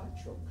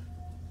Tokarczuk.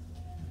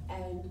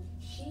 And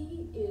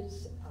she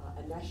is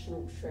a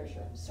national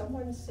treasure.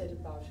 Someone said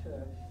about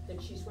her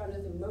that she's one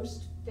of the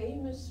most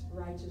famous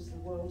writers the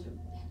world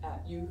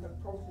you have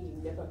probably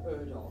never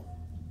heard of.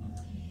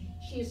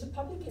 She is a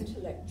public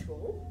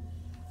intellectual,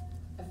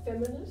 a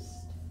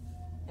feminist,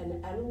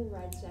 an animal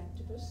rights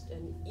activist,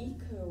 an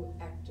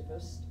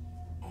eco-activist,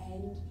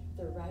 and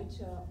the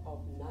writer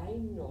of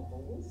 9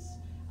 novels.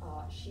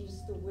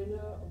 She's the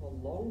winner of a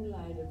long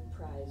line of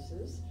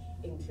prizes,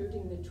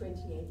 including the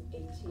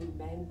 2018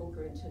 Man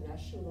Booker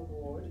International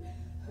Award.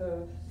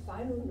 Her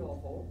final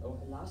novel, or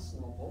her last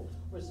novel,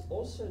 was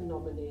also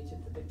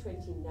nominated for the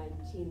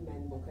 2019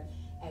 Man Booker,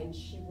 and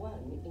she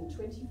won in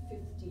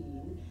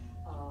 2015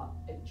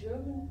 a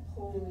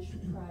German-Polish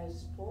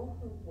prize for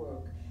her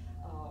work,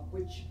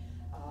 which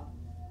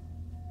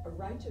a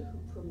writer who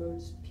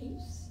promotes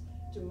peace,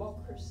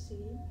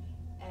 democracy,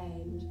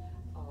 and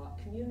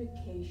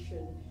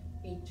communication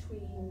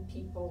between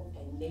people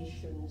and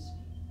nations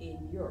in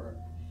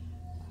Europe.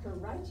 Her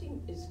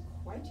writing is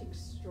quite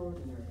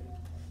extraordinary.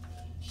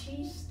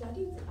 She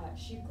studied,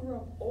 she grew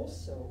up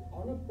also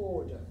on a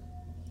border.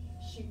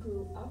 She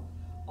grew up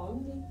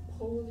on the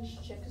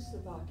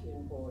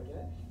Polish-Czechoslovakian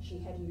border. She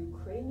had a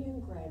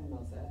Ukrainian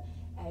grandmother,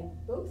 and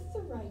both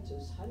the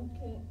writers,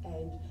 Hanke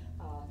and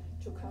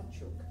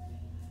Tokarczuk,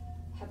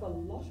 have a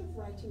lot of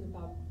writing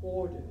about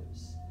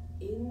borders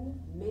in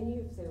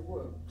many of their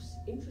works.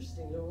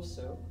 Interestingly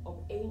also,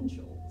 of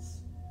angels.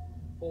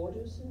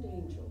 Borders and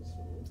angels,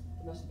 there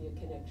must be a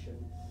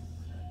connection.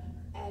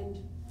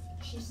 And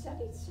she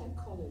studied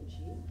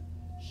psychology.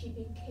 She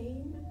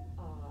became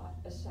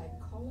a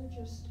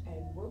psychologist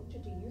and worked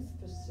at a youth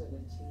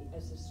facility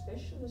as a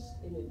specialist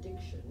in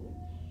addiction.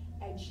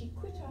 And she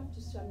quit after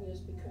some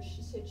years because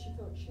she said she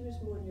thought she was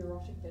more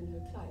neurotic than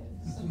her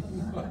clients.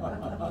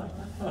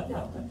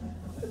 Now,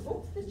 the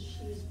book that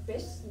she is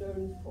best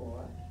known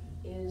for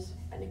is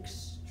an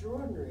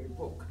extraordinary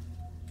book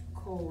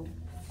called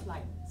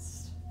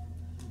Flights.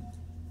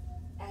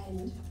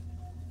 And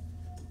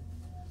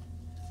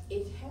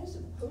it has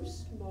a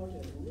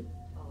postmodern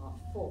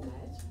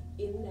format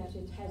in that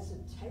it has a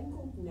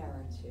tangled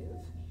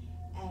narrative,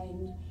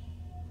 and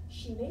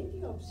she made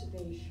the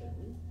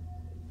observation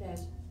that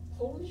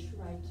Polish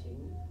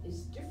writing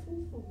is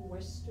different from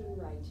Western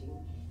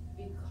writing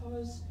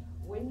because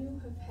when you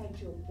have had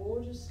your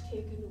borders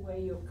taken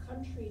away, your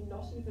country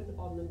not even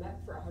on the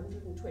map for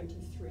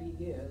 123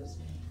 years,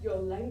 your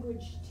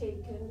language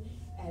taken,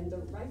 and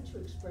the right to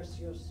express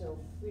yourself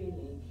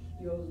freely,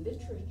 your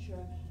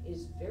literature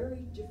is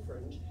very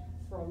different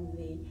from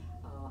the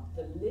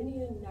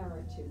linear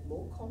narrative,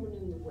 more common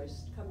in the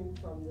West, coming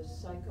from the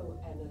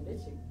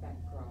psychoanalytic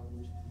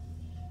background.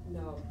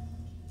 Now,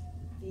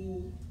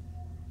 the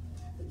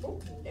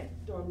book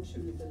leapt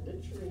onto the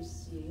literary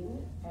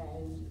scene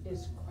and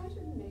is quite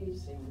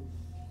amazing.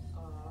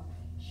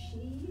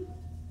 She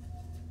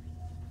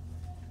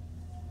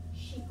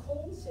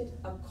calls it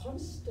a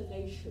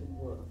constellation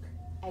work,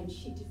 and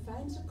she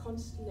defines a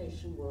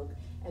constellation work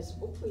as a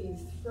book where you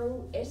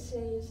throw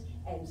essays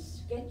and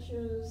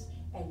sketches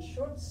and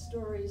short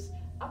stories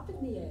up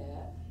in the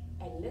air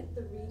and let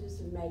the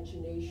reader's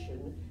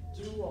imagination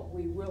do what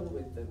we will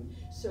with them.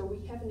 So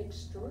we have an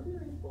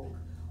extraordinary book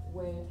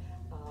where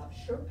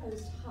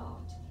Chopin's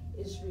heart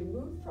is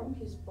removed from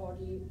his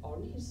body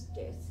on his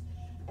death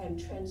and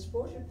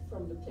transported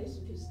from the place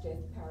of his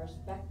death, Paris,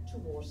 back to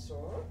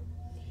Warsaw.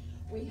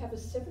 We have a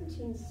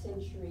 17th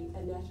century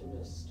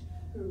anatomist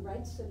who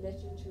writes a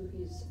letter to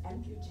his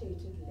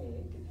amputated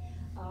leg.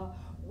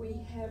 We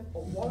have a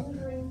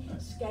wandering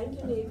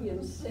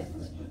Scandinavian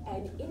sect,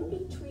 and in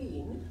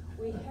between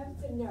we have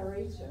the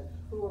narrator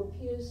who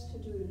appears to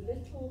do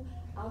little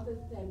other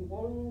than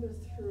wander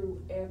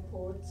through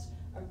airports,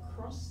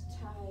 across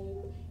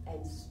time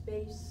and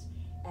space,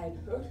 and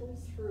hurtle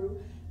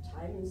through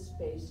time and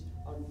space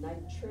on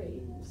night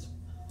trains.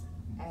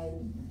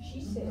 And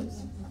she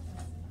says,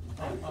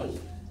 I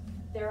think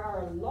there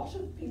are a lot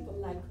of people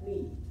like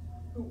me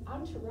who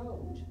aren't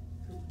around,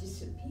 who've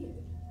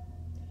disappeared.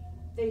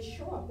 They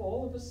show up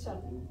all of a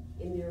sudden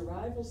in the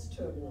arrivals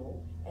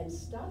terminal and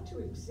start to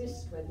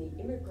exist when the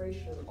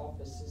immigration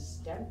officers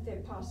stamp their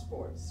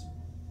passports,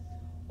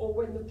 or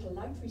when the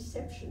polite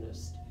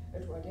receptionist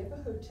at whatever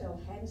hotel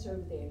hands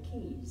over their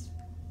keys.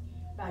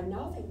 By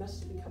now they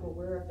must have become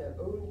aware of their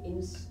own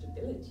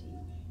instability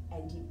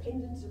and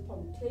dependence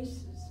upon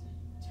places,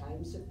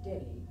 times of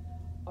day,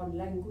 on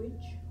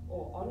language,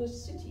 or on a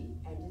city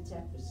and its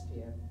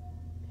atmosphere.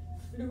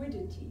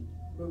 Fluidity,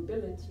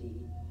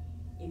 mobility,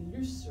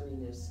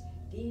 illusoriness,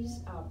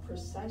 these are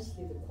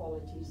precisely the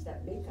qualities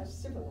that make us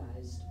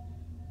civilized.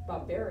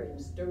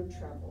 Barbarians don't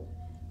travel.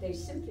 They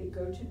simply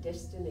go to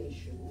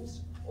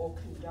destinations or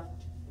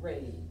conduct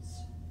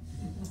raids.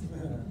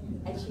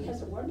 And she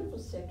has a wonderful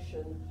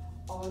section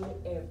on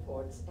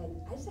airports,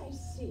 and as I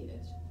see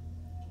it,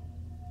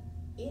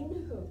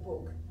 in her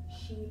book,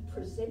 she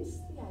presents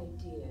the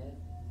idea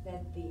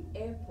that the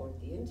airport,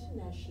 the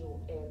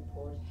international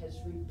airport, has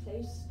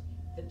replaced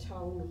the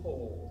town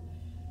hall,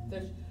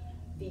 that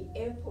the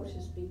airport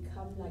has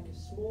become like a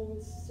small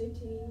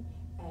city,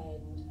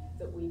 and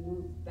that we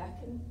move back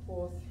and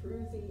forth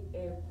through the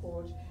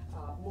airport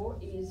more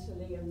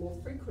easily and more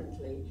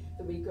frequently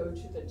than we go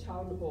to the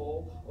town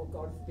hall or,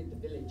 God forbid,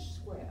 the village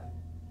square.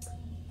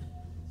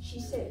 She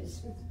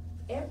says,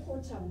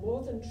 airports are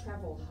more than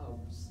travel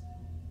hubs.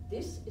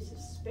 This is a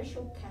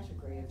special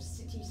category of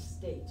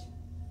city-state,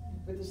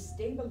 with a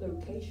stable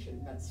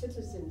location but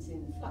citizens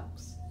in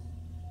flux.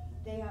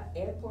 They are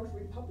airport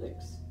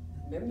republics,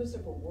 members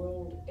of a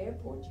World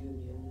Airport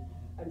Union,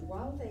 and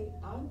while they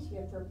aren't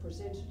yet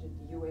represented at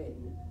the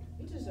UN,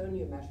 it is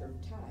only a matter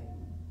of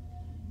time.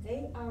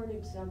 They are an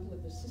example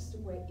of a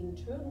system where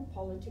internal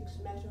politics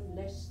matter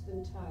less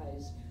than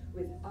ties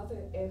with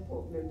other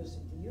airport members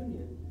of the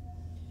Union,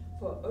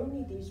 for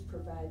only these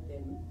provide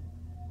them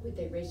with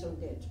a raison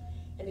d'etre,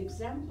 an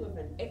example of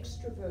an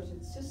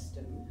extroverted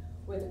system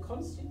where the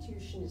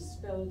Constitution is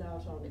spelled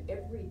out on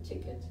every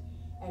ticket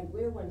and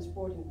where one's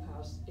boarding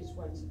pass is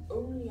one's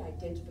only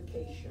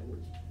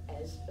identification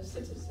as a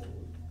citizen.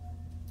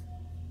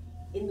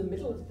 In the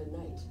middle of the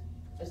night,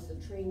 as the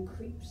train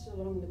creeps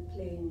along the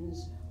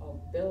plains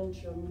of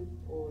Belgium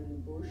or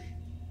Lubusche,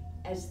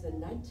 as the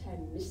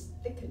nighttime mist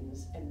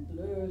thickens and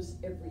blurs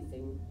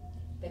everything,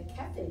 the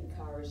cafe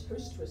car is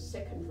host to a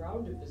second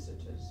round of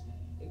visitors,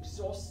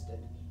 exhausted,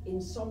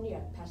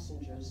 insomniac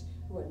passengers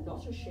who are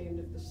not ashamed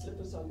of the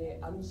slippers on their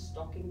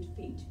unstockinged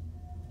feet.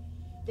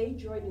 They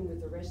join in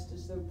with the rest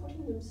as though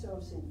putting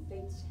themselves in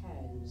fate's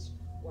hands.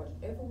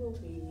 Whatever will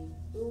be,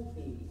 will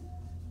be.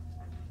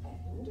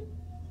 And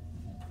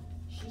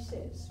she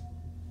says,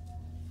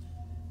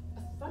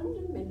 a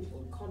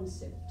fundamental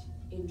concept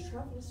in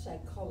travel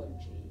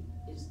psychology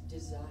is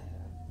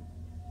desire,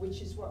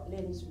 which is what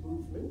lends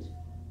movement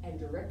and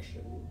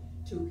direction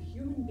to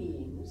human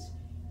beings,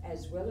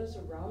 as well as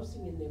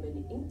arousing in them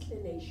an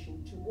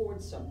inclination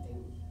towards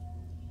something.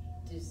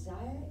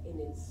 Desire in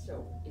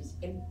itself is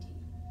empty.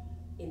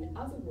 In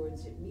other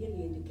words, it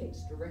merely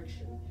indicates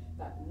direction,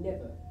 but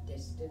never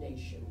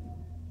destination.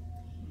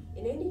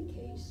 In any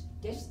case,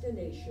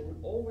 destination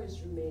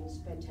always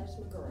remains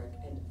phantasmagoric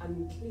and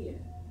unclear.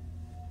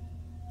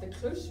 The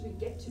closer we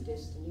get to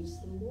destinies,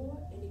 the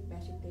more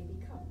enigmatic they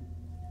become.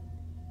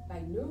 By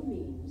no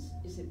means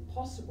is it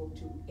possible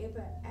to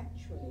ever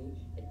actually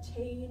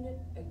attain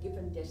a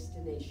given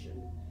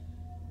destination,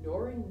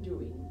 nor in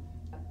doing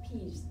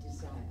appease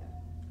desire.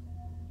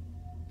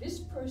 This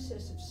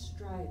process of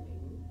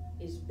striving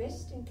is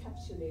best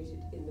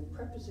encapsulated in the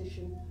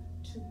preposition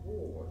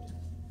toward.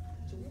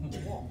 Toward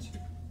what?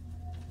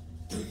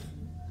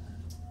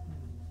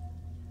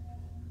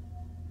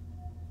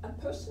 A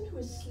person who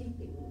is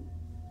sleeping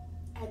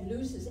and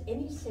loses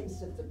any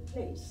sense of the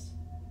place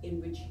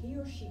in which he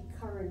or she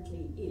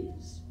currently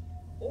is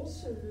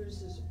also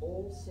loses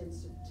all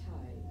sense of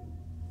time.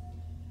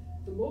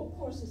 The more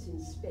pauses in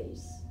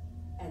space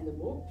and the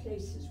more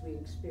places we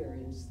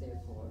experience,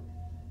 therefore,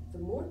 the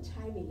more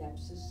time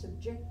elapses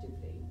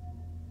subjectively.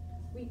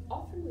 We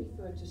often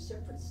refer to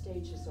separate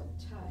stages of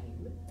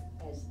time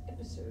as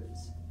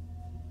episodes.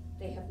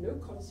 They have no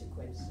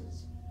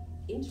consequences,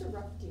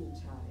 interrupting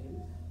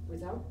time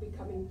without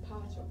becoming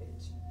part of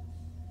it.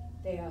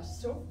 They are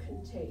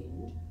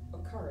self-contained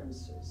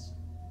occurrences,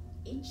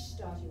 each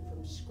starting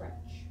from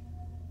scratch.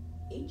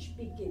 Each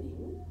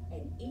beginning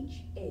and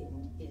each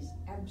end is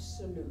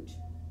absolute.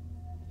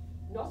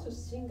 Not a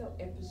single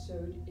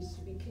episode is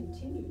to be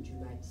continued, you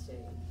might say.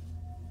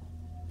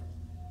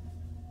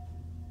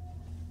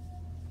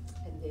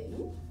 And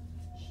then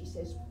she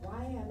says,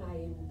 why am I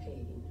in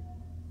pain?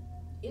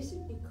 Is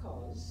it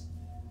because,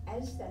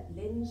 as that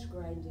lens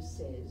grinder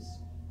says,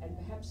 and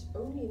perhaps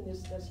only in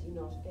this does he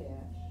not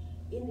err,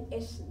 in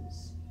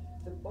essence,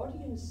 the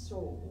body and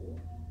soul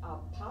are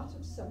part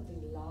of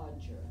something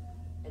larger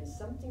and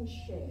something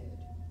shared,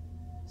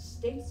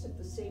 states of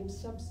the same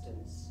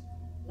substance,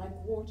 like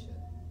water,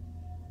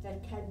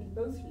 that can be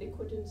both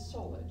liquid and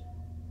solid.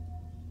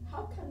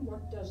 How can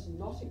what does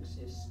not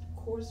exist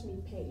cause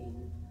me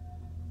pain?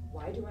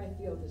 Why do I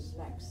feel this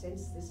lack,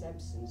 sense this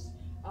absence?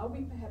 Are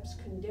we perhaps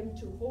condemned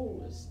to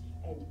wholeness,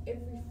 and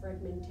every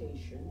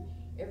fragmentation,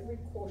 every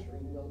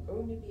quartering will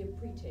only be a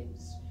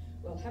pretense,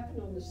 will happen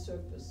on the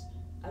surface,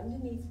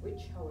 underneath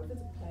which, however,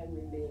 the plan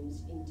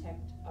remains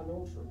intact,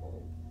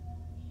 unalterable?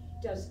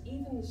 Does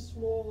even the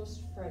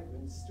smallest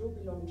fragment still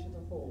belong to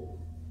the whole?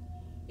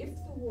 If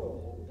the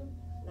world,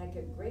 like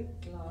a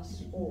great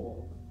glass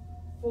orb,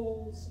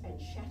 falls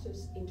and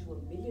shatters into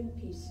 1,000,000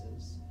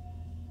 pieces,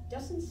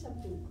 doesn't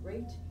something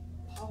great,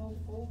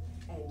 powerful,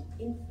 and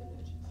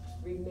infinite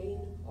remain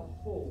a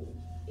whole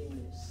in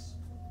this?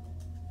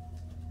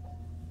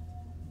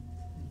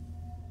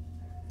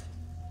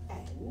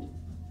 And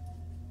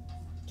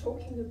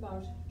talking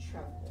about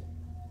travel,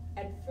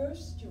 at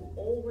first you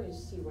always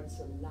see what's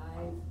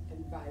alive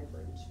and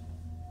vibrant.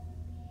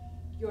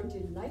 You're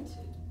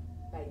delighted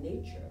by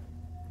nature,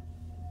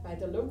 by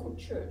the local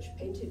church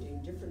painted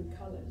in different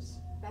colors,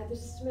 by the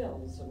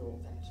smells and all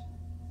that.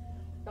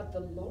 But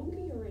the longer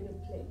you're in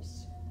a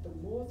place, the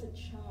more the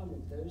charm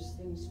of those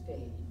things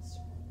fades.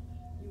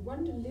 You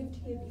wonder, lived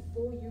here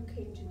before you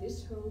came to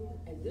this home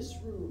and this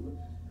room,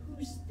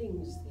 whose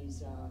things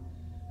these are,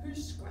 who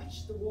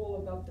scratched the wall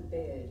above the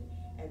bed,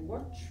 and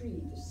what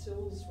tree the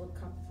sills were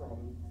cut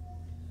from,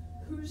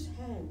 whose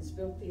hands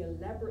built the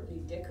elaborately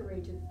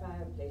decorated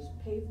fireplace,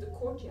 paved the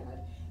courtyard,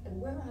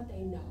 and where are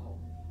they now,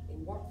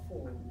 in what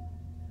form?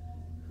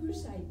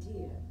 Whose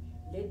idea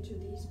led to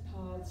these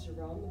paths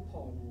around the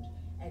pond,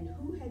 and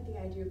who had the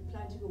idea of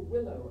planting a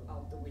willow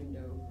out the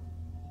window?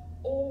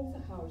 All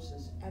the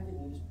houses,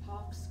 avenues,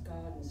 parks,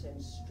 gardens,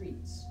 and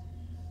streets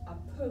are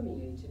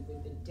permeated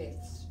with the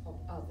deaths of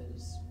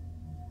others.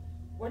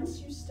 Once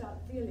you start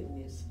feeling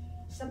this,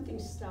 something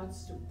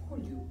starts to pull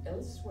you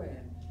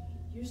elsewhere.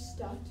 You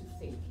start to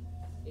think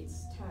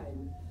it's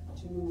time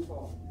to move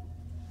on.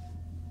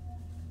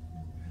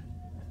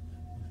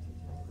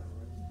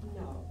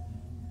 Now,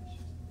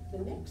 the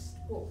next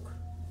book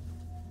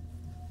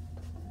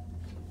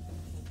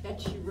that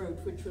she wrote,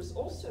 which was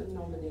also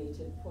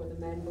nominated for the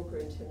Man Booker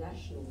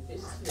International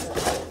this year,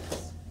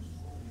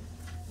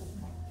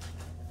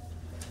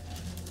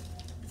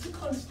 it's a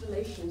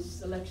constellation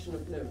selection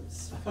of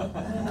notes.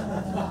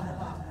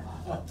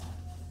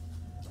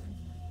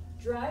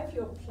 Drive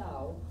your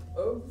plow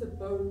over the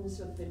bones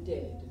of the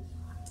dead.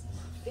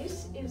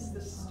 This is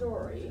the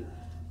story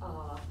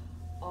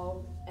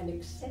of an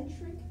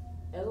eccentric,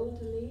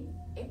 elderly,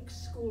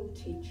 ex-school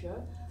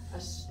teacher,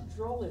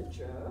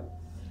 astrologer,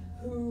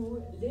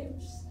 who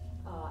lives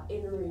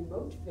in a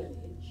remote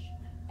village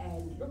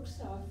and looks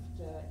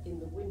after, in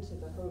the winter,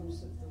 the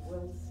homes of the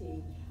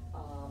wealthy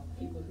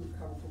people who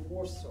come from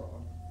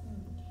Warsaw.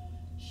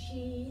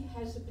 She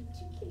has a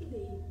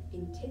particularly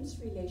intense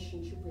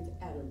relationship with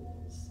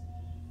animals,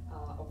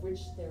 of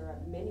which there are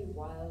many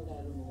wild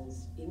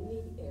animals in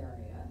the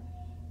area,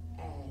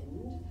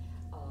 and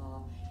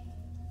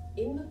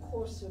in the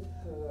course of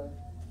her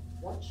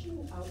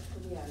watching out for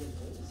the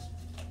animals,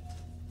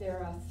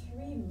 there are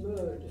 3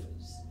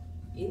 murders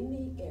in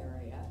the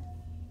area.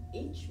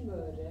 Each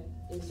murder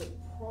is a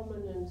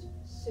prominent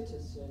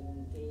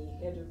citizen, the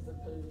head of the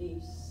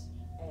police,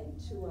 and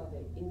 2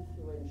 other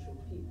influential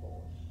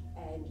people.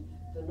 And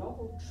the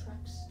novel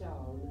tracks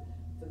down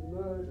the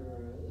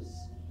murderers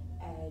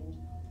and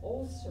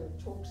also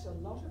talks a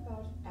lot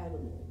about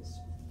animals.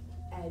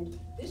 And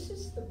this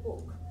is the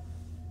book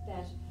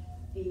that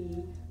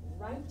the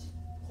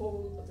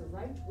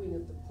right wing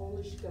of the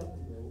Polish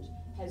government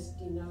has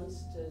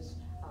denounced as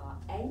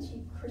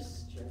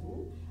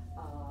anti-Christian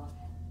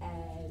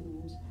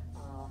and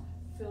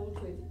filled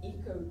with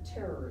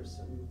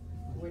eco-terrorism,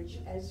 which,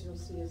 as you'll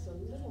see, is a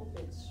little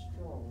bit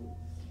strong.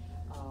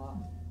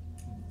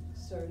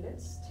 So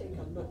let's take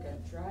a look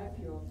at Drive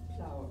Your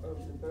Plow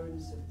Over the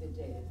Bones of the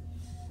Dead.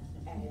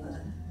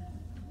 And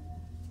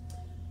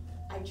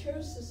I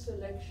chose the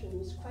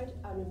selections quite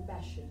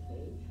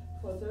unabashedly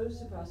for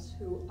those of us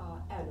who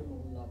are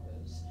animal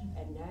lovers.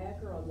 And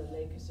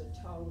Niagara-on-the-Lake is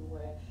a town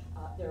where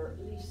there are at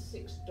least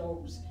 6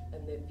 dogs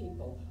and their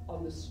people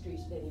on the street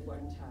at any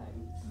one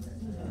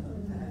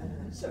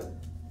time. So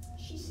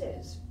she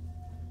says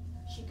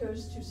she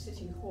goes to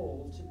City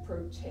Hall to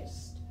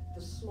protest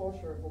the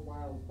slaughter of a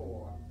wild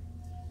boar.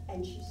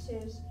 And she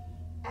says,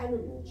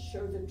 animals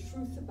show the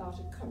truth about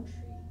a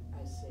country,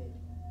 I said.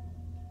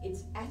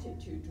 Its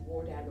attitude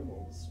toward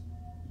animals.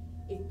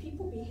 If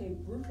people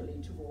behave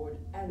brutally toward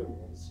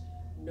animals,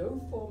 no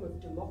form of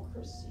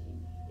democracy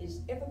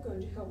is ever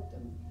going to help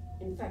them.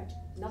 In fact,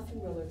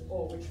 nothing will at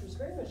all, which was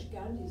very much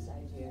Gandhi's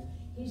idea.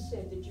 He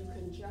said that you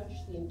can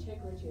judge the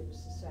integrity of a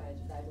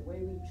society by the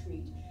way we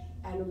treat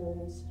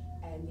animals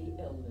and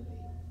the elderly.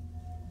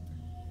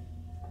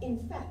 In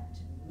fact,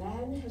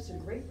 man has a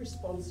great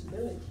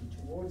responsibility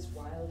towards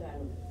wild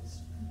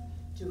animals,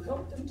 to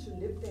help them to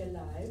live their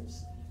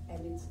lives,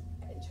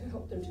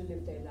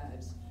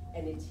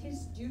 and it's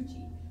his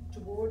duty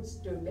towards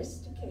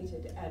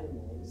domesticated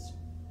animals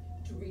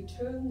to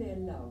return their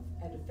love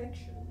and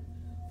affection,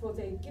 for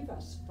they give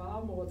us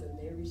far more than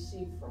they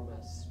receive from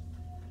us.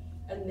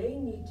 And they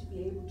need to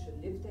be able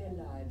to live their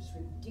lives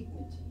with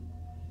dignity,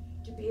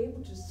 to be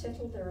able to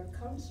settle their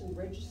accounts and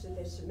register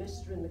their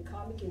semester in the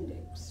karmic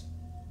index.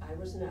 I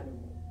was an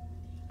animal.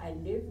 I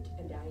lived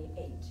and I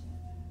ate.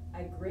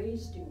 I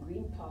grazed in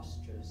green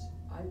pastures.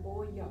 I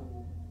bore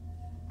young.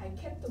 I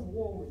kept them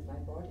warm with my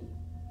body.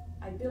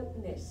 I built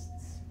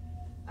nests.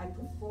 I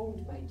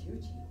performed my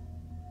duty.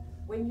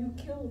 When you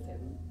kill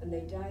them and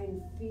they die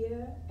in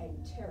fear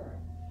and terror,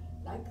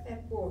 like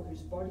that boar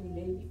whose body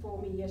lay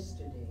before me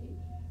yesterday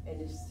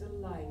and is still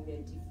lying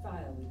there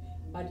defiled,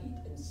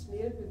 muddied, and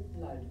smeared with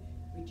blood,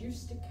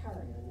 reduced to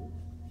carrion,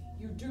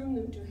 you doom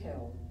them to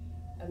hell,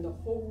 and the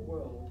whole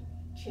world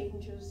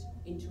changes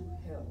into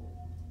hell.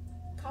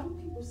 Can't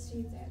people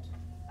see that?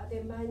 Are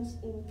their minds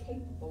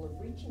incapable of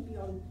reaching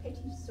beyond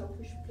petty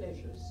selfish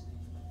pleasures?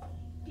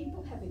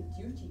 People have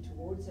a duty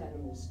towards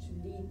animals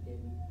to lead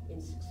them in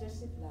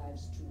successive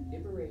lives to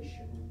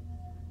liberation.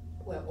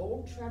 We're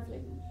all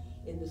traveling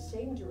in the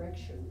same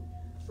direction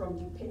from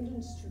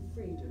dependence to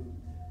freedom,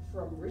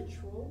 from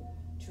ritual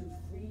to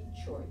free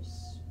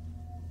choice.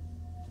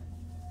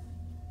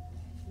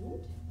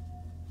 And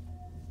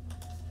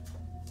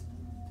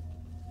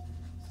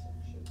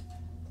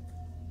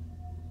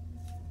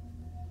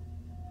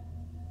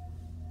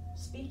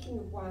speaking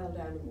of wild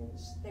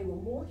animals, they were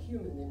more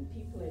human than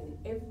people in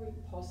every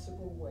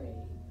possible way,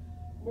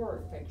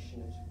 more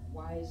affectionate,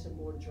 wiser,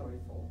 more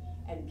joyful,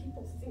 and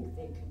people think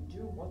they can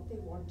do what they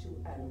want to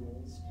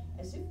animals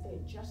as if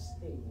they're just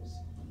things.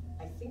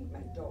 I think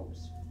my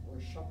dogs were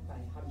shot by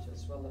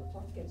hunters. Well, the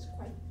plot gets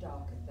quite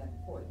dark at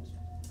that point.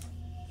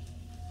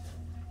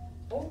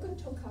 Olga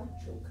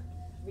Tokarczuk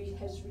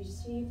has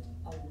received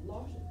a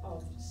lot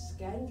of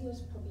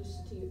scandalous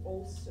publicity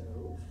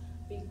also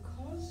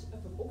because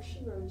of a book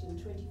she wrote in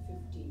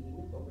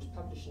 2015, or was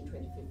published in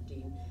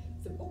 2015,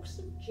 The Books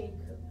of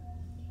Jacob.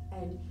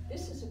 And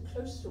this is a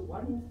close to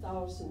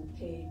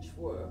 1,000-page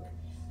work,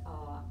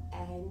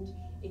 and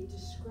it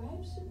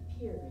describes a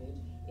period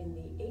in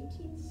the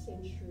 18th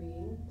century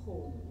in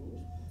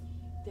Poland.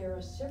 There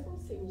are several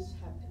things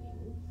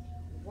happening.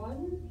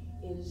 One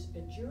is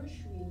a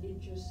Jewish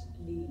religious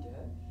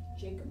leader,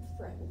 Jacob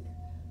Frank,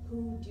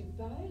 who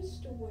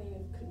devised a way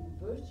of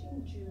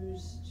converting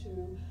Jews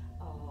to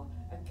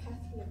a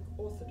Catholic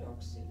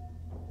orthodoxy.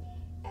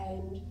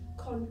 And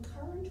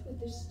concurrent with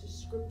this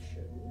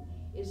description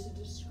is a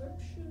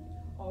description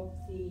of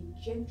the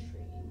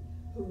gentry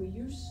who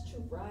used to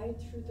ride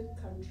through the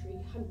country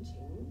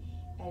hunting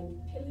and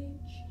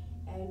pillage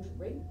and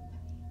rape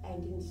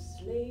and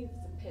enslave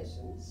the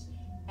peasants.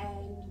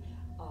 And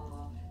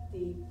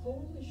the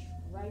Polish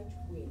right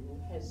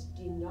wing has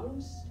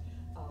denounced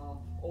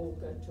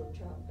Olga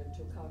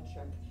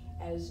Tokarczuk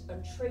as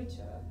a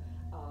traitor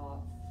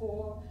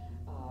for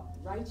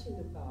writing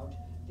about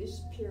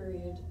this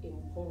period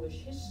in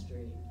Polish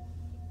history.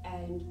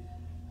 And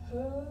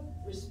her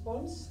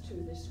response to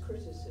this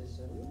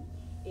criticism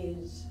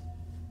is,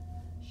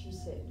 she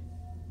said,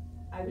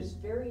 I was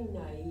very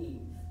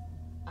naive.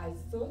 I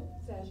thought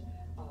that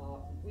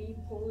we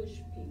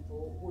Polish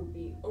people would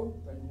be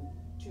open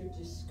to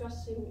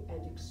discussing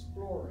and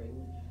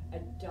exploring a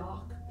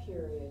dark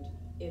period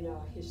in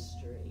our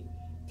history.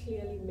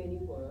 Clearly many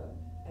were,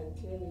 and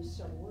clearly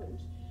some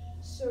weren't.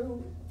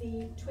 So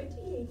the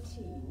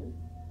 2018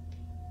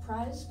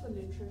 Prize for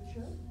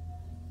Literature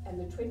and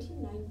the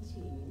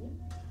 2019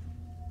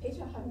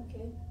 Peter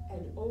Handke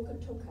and Olga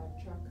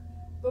Tokarczuk,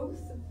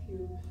 both of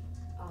you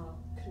are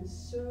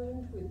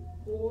concerned with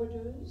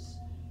borders.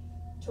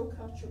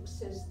 Tokarczuk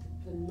says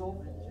that the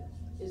novel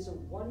is a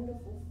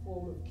wonderful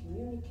form of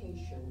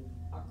communication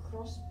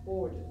across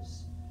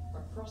borders,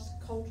 across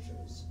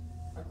cultures,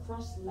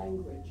 across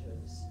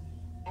languages,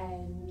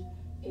 and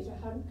Peter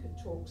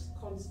Handke talks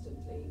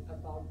constantly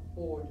about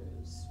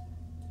borders.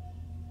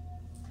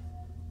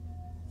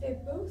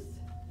 They're both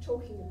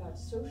talking about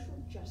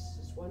social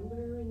justice one way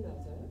or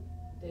another.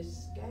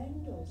 There's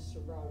scandals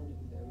surrounding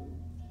them.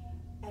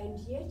 And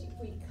yet, if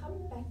we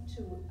come back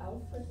to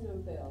Alfred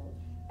Nobel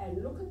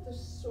and look at the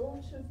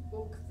sort of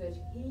book that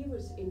he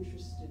was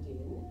interested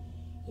in,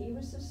 he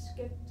was a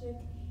skeptic,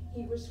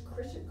 he was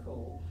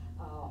critical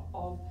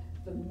of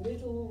the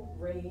middle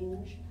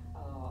range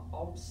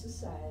of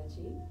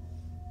society,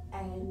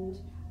 and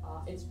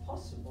it's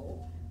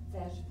possible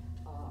that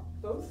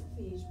both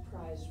these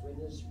prize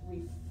winners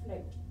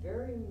reflect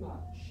very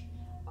much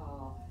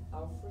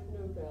Alfred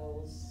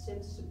Nobel's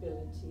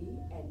sensibility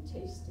and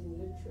taste in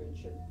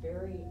literature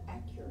very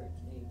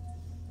accurately.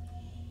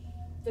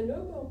 The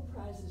Nobel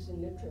Prizes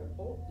in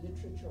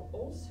literature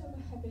also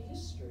have a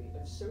history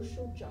of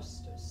social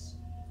justice.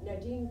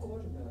 Nadine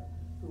Gordimer,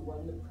 who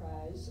won the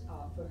prize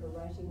for her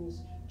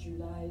writings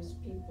July's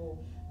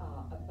People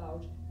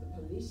about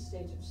the police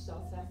state of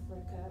South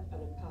Africa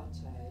and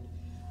apartheid.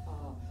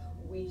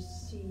 We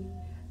see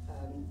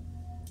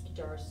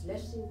Doris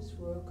Lessing's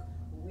work,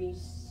 we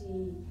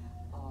see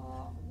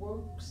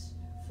works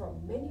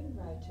from many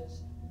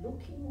writers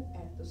looking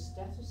at the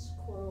status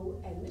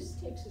quo, and this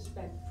takes us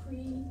back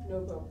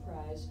pre-Nobel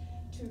Prize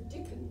to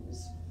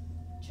Dickens.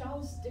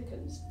 Charles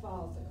Dickens'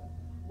 father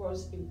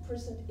was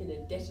imprisoned in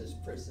a debtor's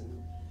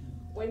prison.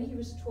 When he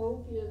was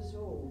 12 years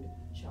old,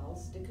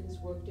 Charles Dickens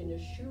worked in a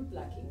shoe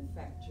blacking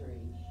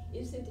factory.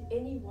 Is it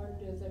any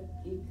wonder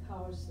that Bleak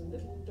House and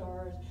Little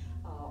Dorrit,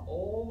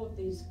 all of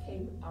these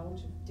came out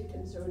of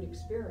Dickens' own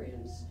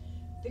experience?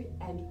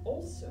 And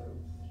also,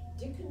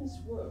 Dickens'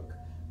 work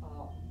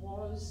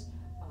was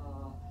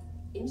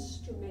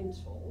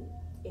instrumental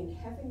in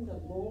having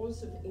the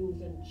laws of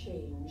England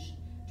changed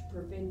to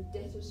prevent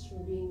debtors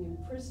from being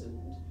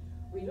imprisoned.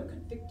 We look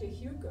at Victor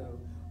Hugo,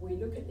 we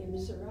look at Les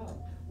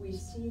Miserables, we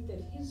see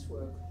that his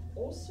work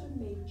also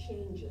made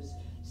changes.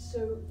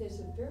 So there's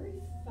a very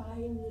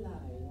fine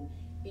line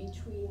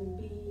between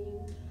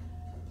being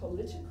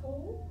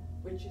political,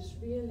 which is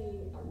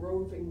really a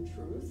roving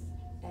truth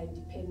and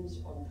depends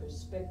on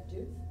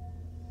perspective,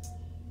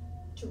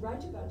 to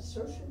write about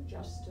social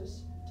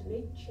justice, to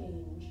make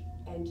change,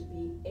 and to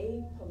be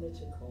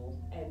apolitical,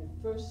 and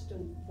first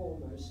and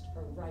foremost,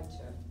 a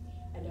writer.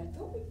 And I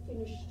thought we'd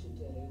finish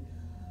today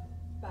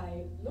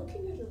by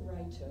looking at a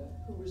writer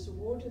who was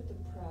awarded the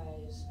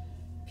prize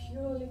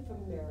purely for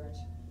merit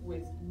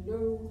with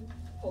no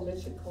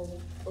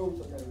political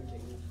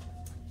overloading.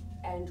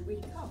 And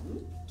we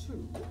come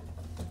to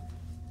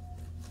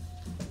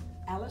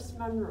Alice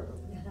Munro,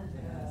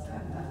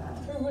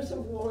 who was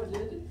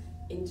awarded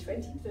in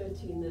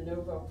 2013 the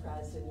Nobel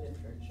Prize in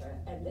Literature.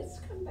 And let's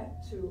come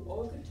back to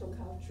Olga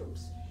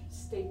Tokarczuk's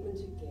statement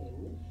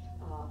again,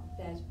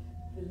 that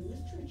the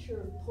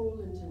literature of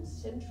Poland and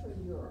Central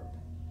Europe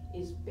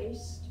is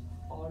based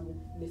on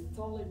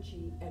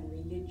mythology and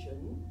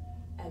religion,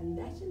 and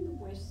that in the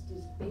West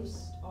is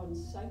based on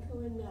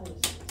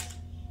psychoanalysis.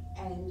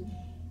 And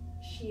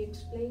she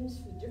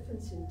explains the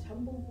difference in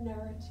tumbled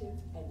narrative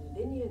and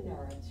linear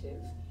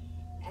narrative,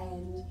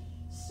 and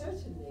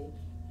certainly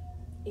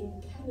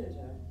in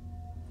Canada,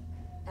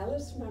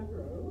 Alice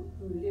Munro,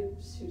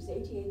 who's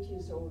 88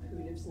 years old,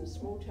 who lives in the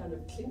small town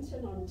of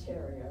Clinton,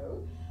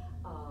 Ontario,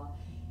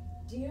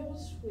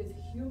 deals with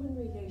human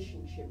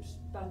relationships,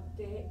 but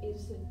there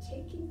is a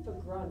taking for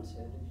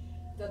granted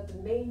that the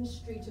main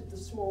street of the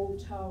small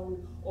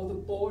town or the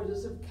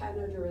borders of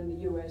Canada and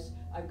the US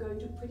are going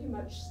to pretty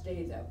much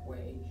stay that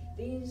way.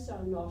 These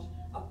are not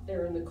up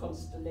there in the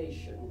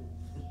constellation.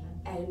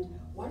 And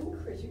one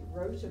critic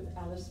wrote of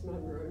Alice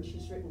Munro, and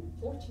she's written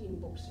 14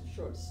 books of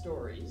short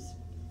stories.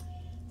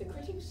 The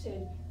critic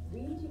said,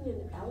 reading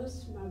an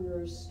Alice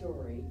Munro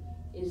story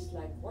is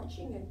like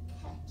watching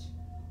a cat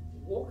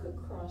walk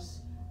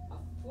across a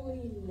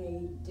fully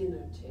laid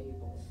dinner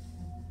table.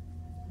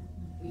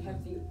 We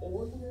have the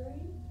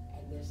ordinary,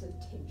 and there's a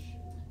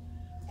tension.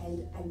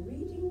 And I'm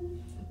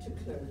reading to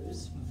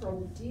close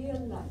from Dear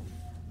Life.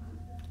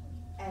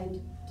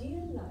 And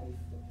Dear Life,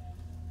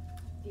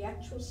 the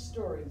actual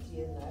story,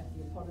 Dear Life,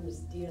 the eponymous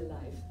Dear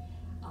Life,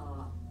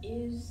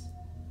 is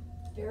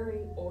very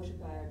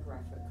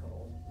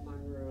autobiographical,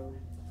 Munro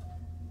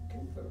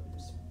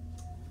confirms.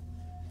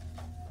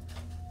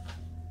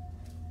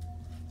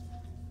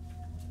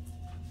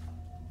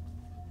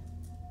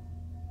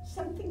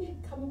 Something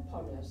had come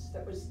upon us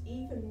that was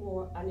even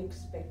more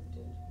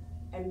unexpected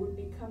and would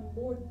become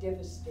more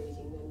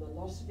devastating than the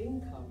loss of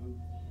income,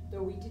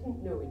 though we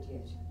didn't know it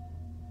yet.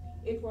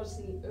 It was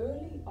the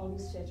early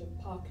onset of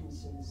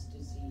Parkinson's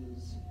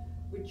disease,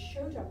 which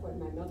showed up when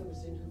my mother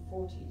was in her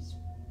 40s.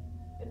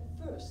 At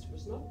first, it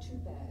was not too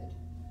bad.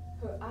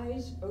 Her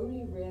eyes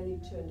only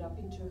rarely turned up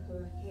into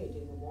her head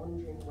in a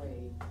wandering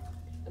way,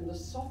 and the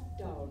soft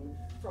down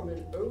from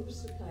an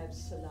oversupply of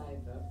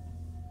saliva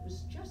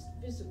was just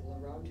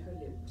visible around her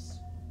lips.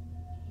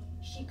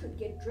 She could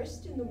get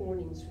dressed in the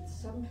mornings with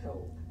some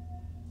help,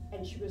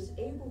 and she was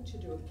able to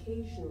do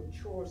occasional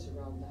chores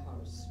around the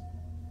house.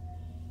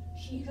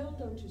 She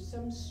held on to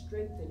some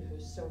strength in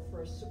herself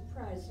for a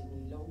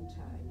surprisingly long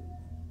time.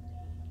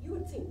 You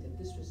would think that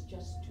this was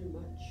just too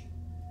much.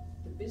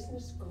 The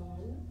business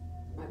gone,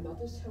 my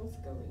mother's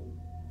health going.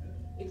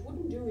 It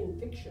wouldn't do in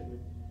fiction,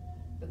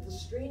 but the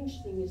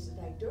strange thing is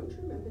that I don't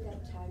remember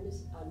that time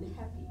as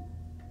unhappy.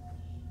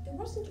 There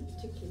wasn't a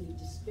particularly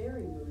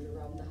despairing mood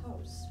around the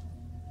house.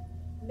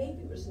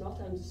 Maybe it was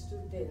not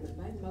understood then that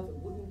my mother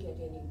wouldn't get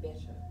any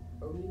better,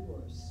 only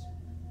worse.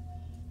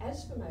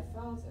 As for my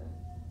father,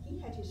 he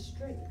had his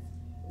strength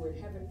and would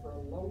have it for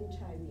a long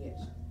time yet.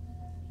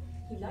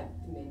 He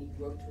liked the men he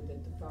worked with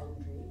at the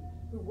foundry,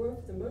 who were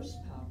for the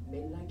most part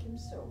men like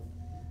himself,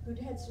 who'd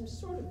had some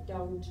sort of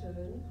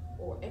downturn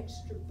or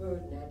extra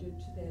burden added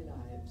to their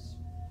lives.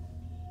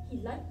 He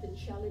liked the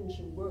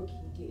challenging work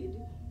he did,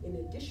 in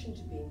addition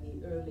to being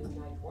the early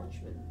night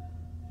watchman.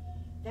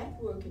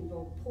 That work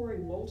involved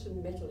pouring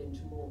molten metal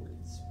into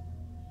molds.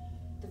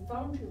 The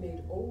foundry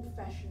made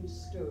old-fashioned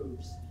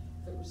stoves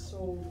that were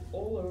sold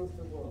all over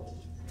the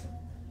world.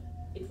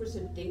 It was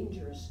a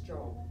dangerous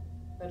job,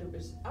 but it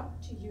was up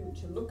to you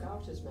to look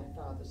out, as my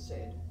father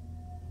said.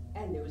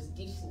 And there was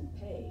decent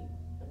pay,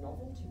 a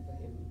novelty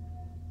for him.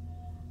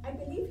 I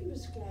believe he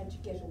was glad to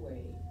get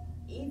away,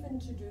 even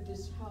to do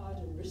this hard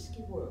and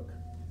risky work,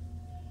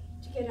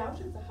 to get out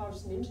of the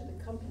house and into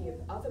the company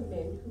of other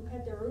men who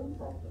had their own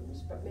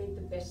problems but made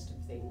the best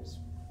of things.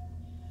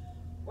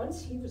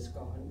 Once he was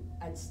gone,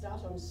 I'd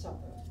start on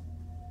supper.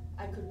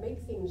 I could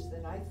make things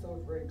that I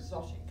thought were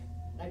exotic,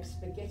 like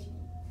spaghetti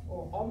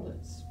or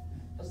omelets,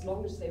 as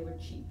long as they were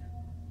cheap.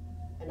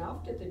 And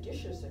after the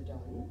dishes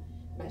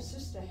my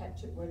sister had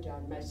to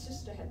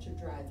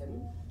dry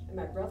them, and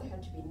my brother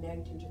had to be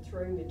nagged into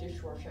throwing the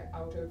dishwasher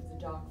out over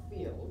the dark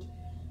field.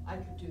 I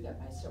could do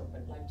that myself,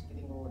 but liked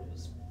giving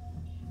orders.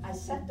 I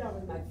sat down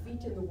with my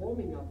feet in the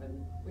warming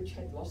oven, which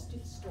had lost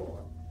its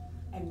door,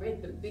 and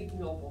read the big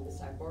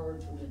novels I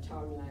borrowed from the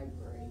town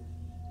library,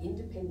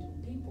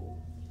 Independent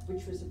People,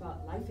 which was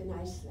about life in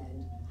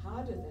Iceland,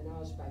 harder than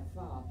ours by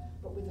far,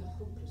 but with a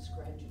hopeless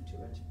grandeur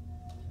to it.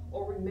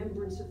 Or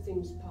Remembrance of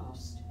Things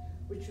Past,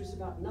 which was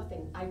about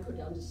nothing I could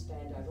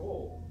understand at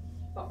all,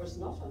 but was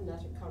not on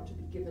that account to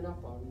be given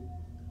up on.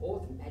 Or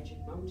The Magic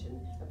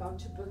Mountain, about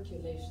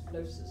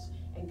tuberculosis,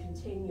 and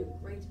containing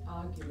a great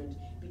argument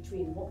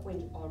between what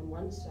went on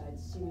one side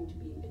seemed to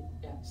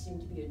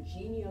be a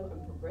genial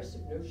and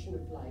progressive notion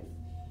of life,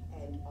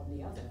 and on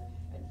the other,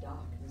 a a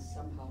dark and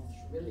somehow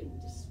thrilling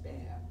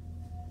despair.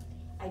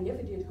 I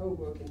never did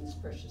homework in this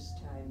precious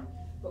time,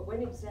 but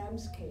when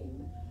exams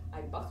came,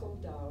 I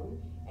buckled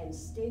down and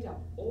stayed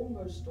up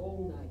almost all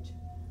night,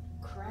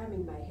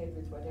 cramming my head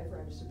with whatever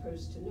I was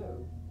supposed to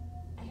know.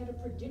 I had a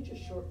prodigious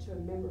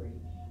short-term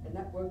memory, and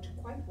that worked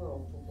quite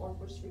well for what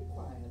was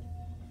required.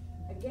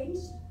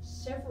 Against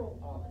several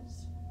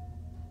odds,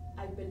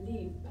 I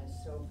believed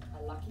myself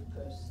a lucky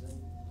person.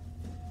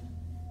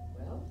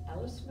 Well,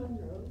 Alice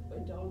Munro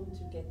went on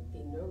to get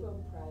the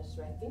Nobel Prize,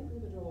 so I think we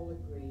would all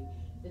agree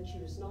that she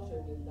was not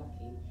only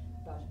lucky,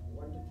 but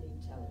wonderfully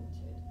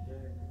talented.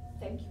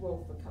 Thank you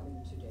all for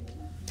coming today.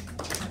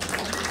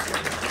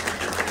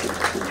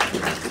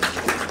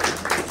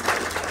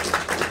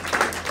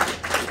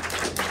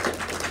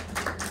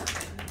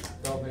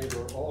 Well, they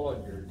were all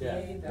on your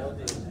deck. Yay, That that was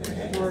was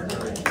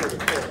extraordinary.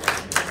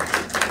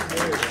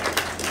 Very well.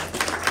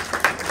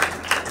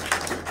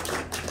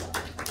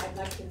 I'd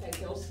like to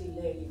thank Elsie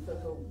Lady for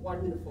her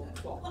wonderful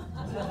clock. Are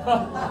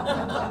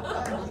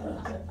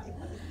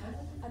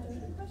there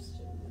any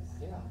questions?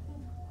 Yeah.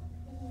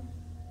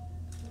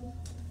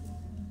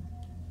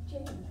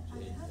 Jane? A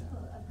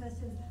couple of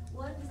questions.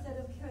 One, just out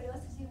of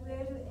curiosity,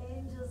 where do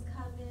angels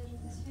come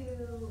into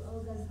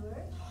Olga's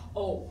work?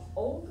 Oh,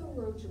 Olga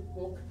wrote a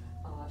book.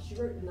 She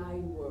wrote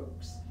 9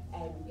 works,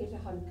 and Peter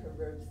Handke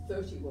wrote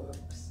 30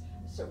 works,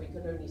 so we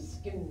could only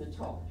skim the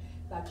top.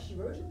 But she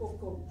wrote a book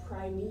called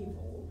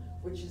Primeval,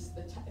 which is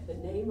the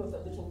name of a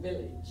little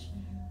village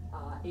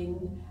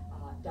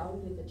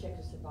down near the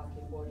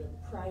Czechoslovakian border.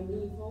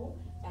 Primeval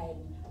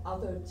and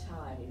other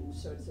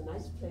times, so it's a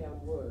nice play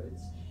on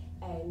words.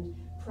 And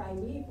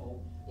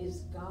primeval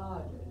is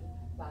guarded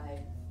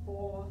by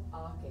 4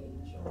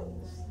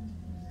 archangels.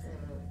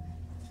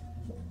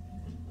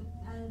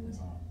 And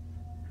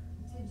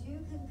did you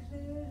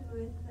conclude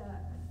with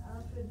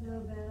Alfred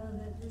Nobel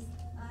that this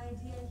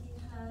idea he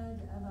had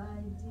of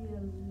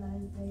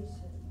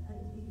idealization,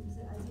 was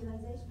it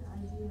idealization or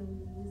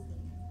idealism?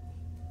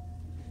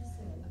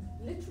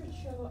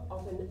 Literature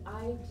of an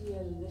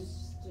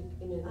idealistic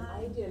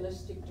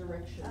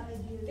direction.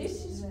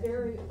 This is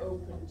very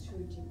open to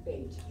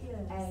debate.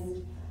 Yes.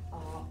 And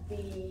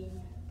the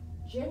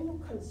general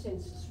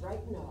consensus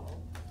right now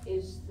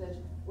is that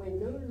we're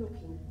no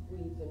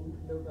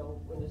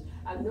Nobel winners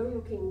are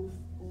no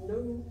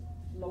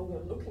longer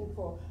looking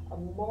for a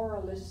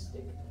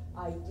moralistic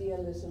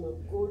idealism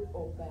of good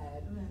or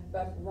bad,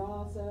 but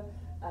rather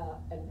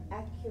an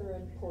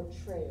accurate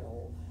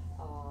portrayal,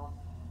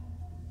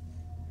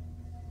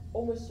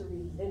 almost a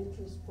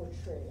relentless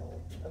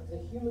portrayal of the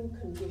human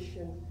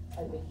condition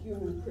and the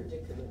human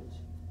predicament.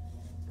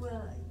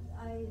 Well,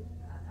 I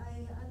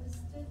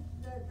understood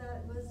that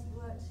that was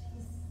what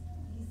he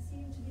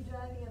seemed to be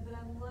driving at, but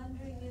I'm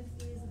wondering if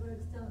these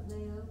works don't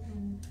lay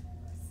open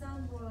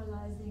some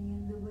moralizing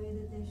in the way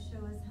that they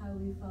show us how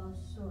we fall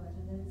short,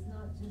 and that it's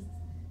not just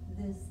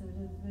this sort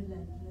of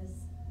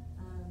relentless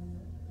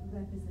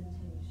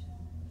representation.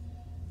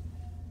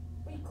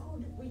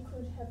 We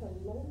could have a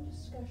long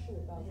discussion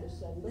about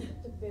this and look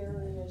at the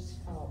various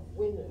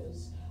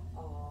winners.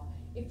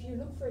 If you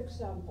look, for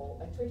example,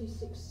 at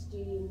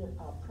 2016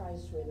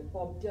 prize winner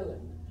Bob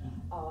Dylan,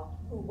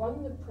 who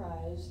won the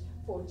prize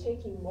for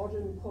taking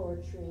modern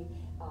poetry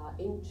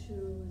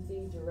into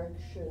the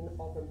direction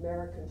of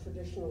American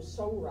traditional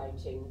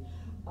songwriting.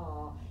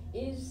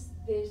 Is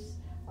this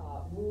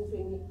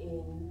moving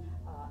in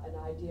an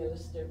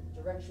idealistic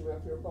direction? Well,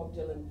 if you're a Bob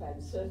Dylan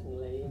fan,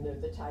 certainly,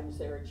 the times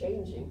they are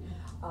changing.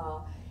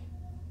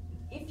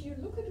 If you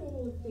look at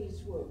all of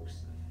these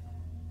works,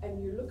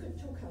 and you look at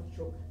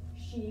Tokarczuk,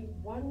 she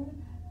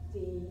won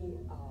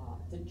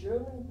the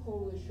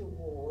German-Polish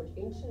Award,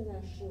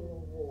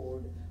 International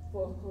Award,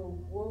 for her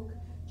work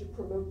to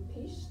promote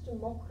peace,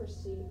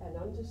 democracy, and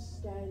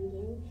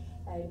understanding.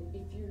 And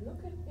if you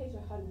look at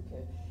Peter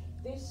Handke,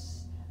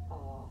 this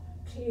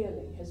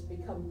clearly has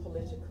become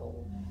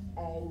political.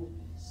 And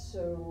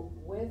so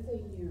whether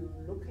you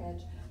look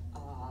at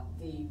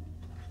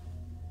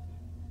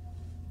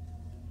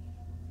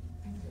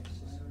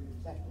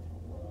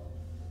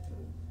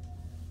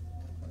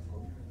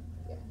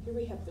here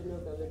we have the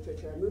Nobel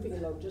literature. I'm moving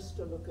along just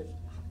to look at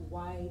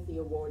why the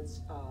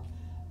awards are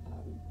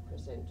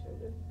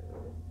presented.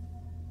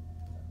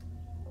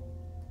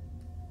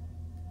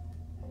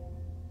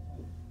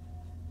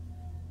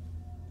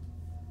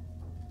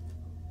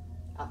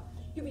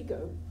 Here we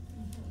go.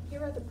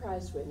 Here are the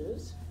prize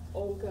winners,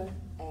 Olga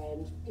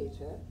and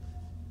Peter.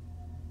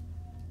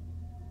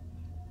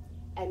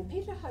 And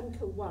Peter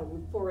Handke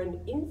won for an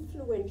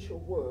influential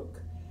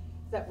work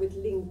that with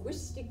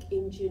linguistic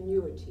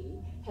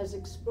ingenuity has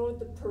explored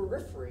the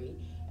periphery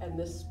and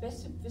the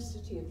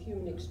specificity of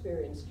human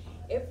experience.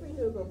 Every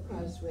Nobel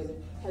Prize winner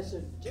has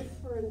a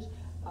different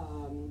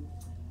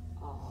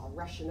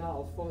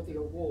rationale for the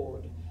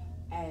award,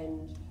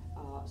 and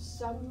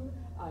Some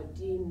are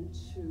deemed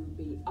to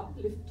be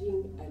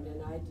uplifting and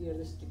an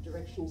idealistic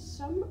direction.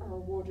 Some are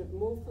awarded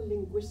more for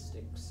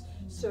linguistics.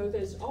 So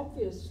there's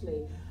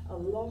obviously a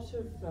lot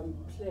of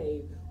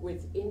play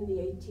within the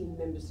 18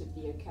 members of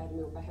the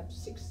Academy, or perhaps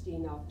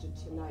 16 after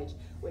tonight,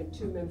 when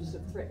 2 members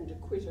have threatened to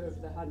quit over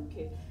the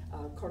Hanke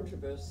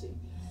controversy.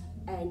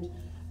 And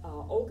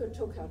Olga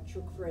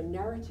Tokarczuk, for a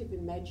narrative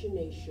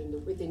imagination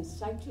that with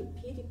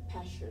encyclopedic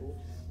passion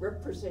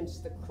represents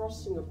the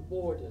crossing of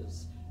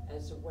borders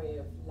as a way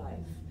of life.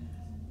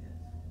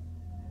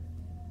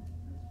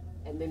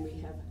 And then we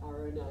have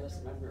our own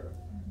Alice Munro.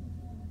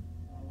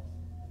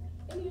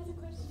 Any other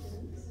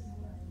questions?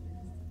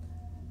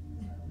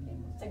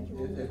 Thank you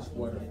all. It's for coming.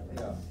 wonderful.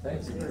 Yeah,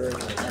 thank you very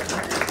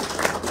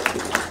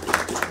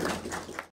much.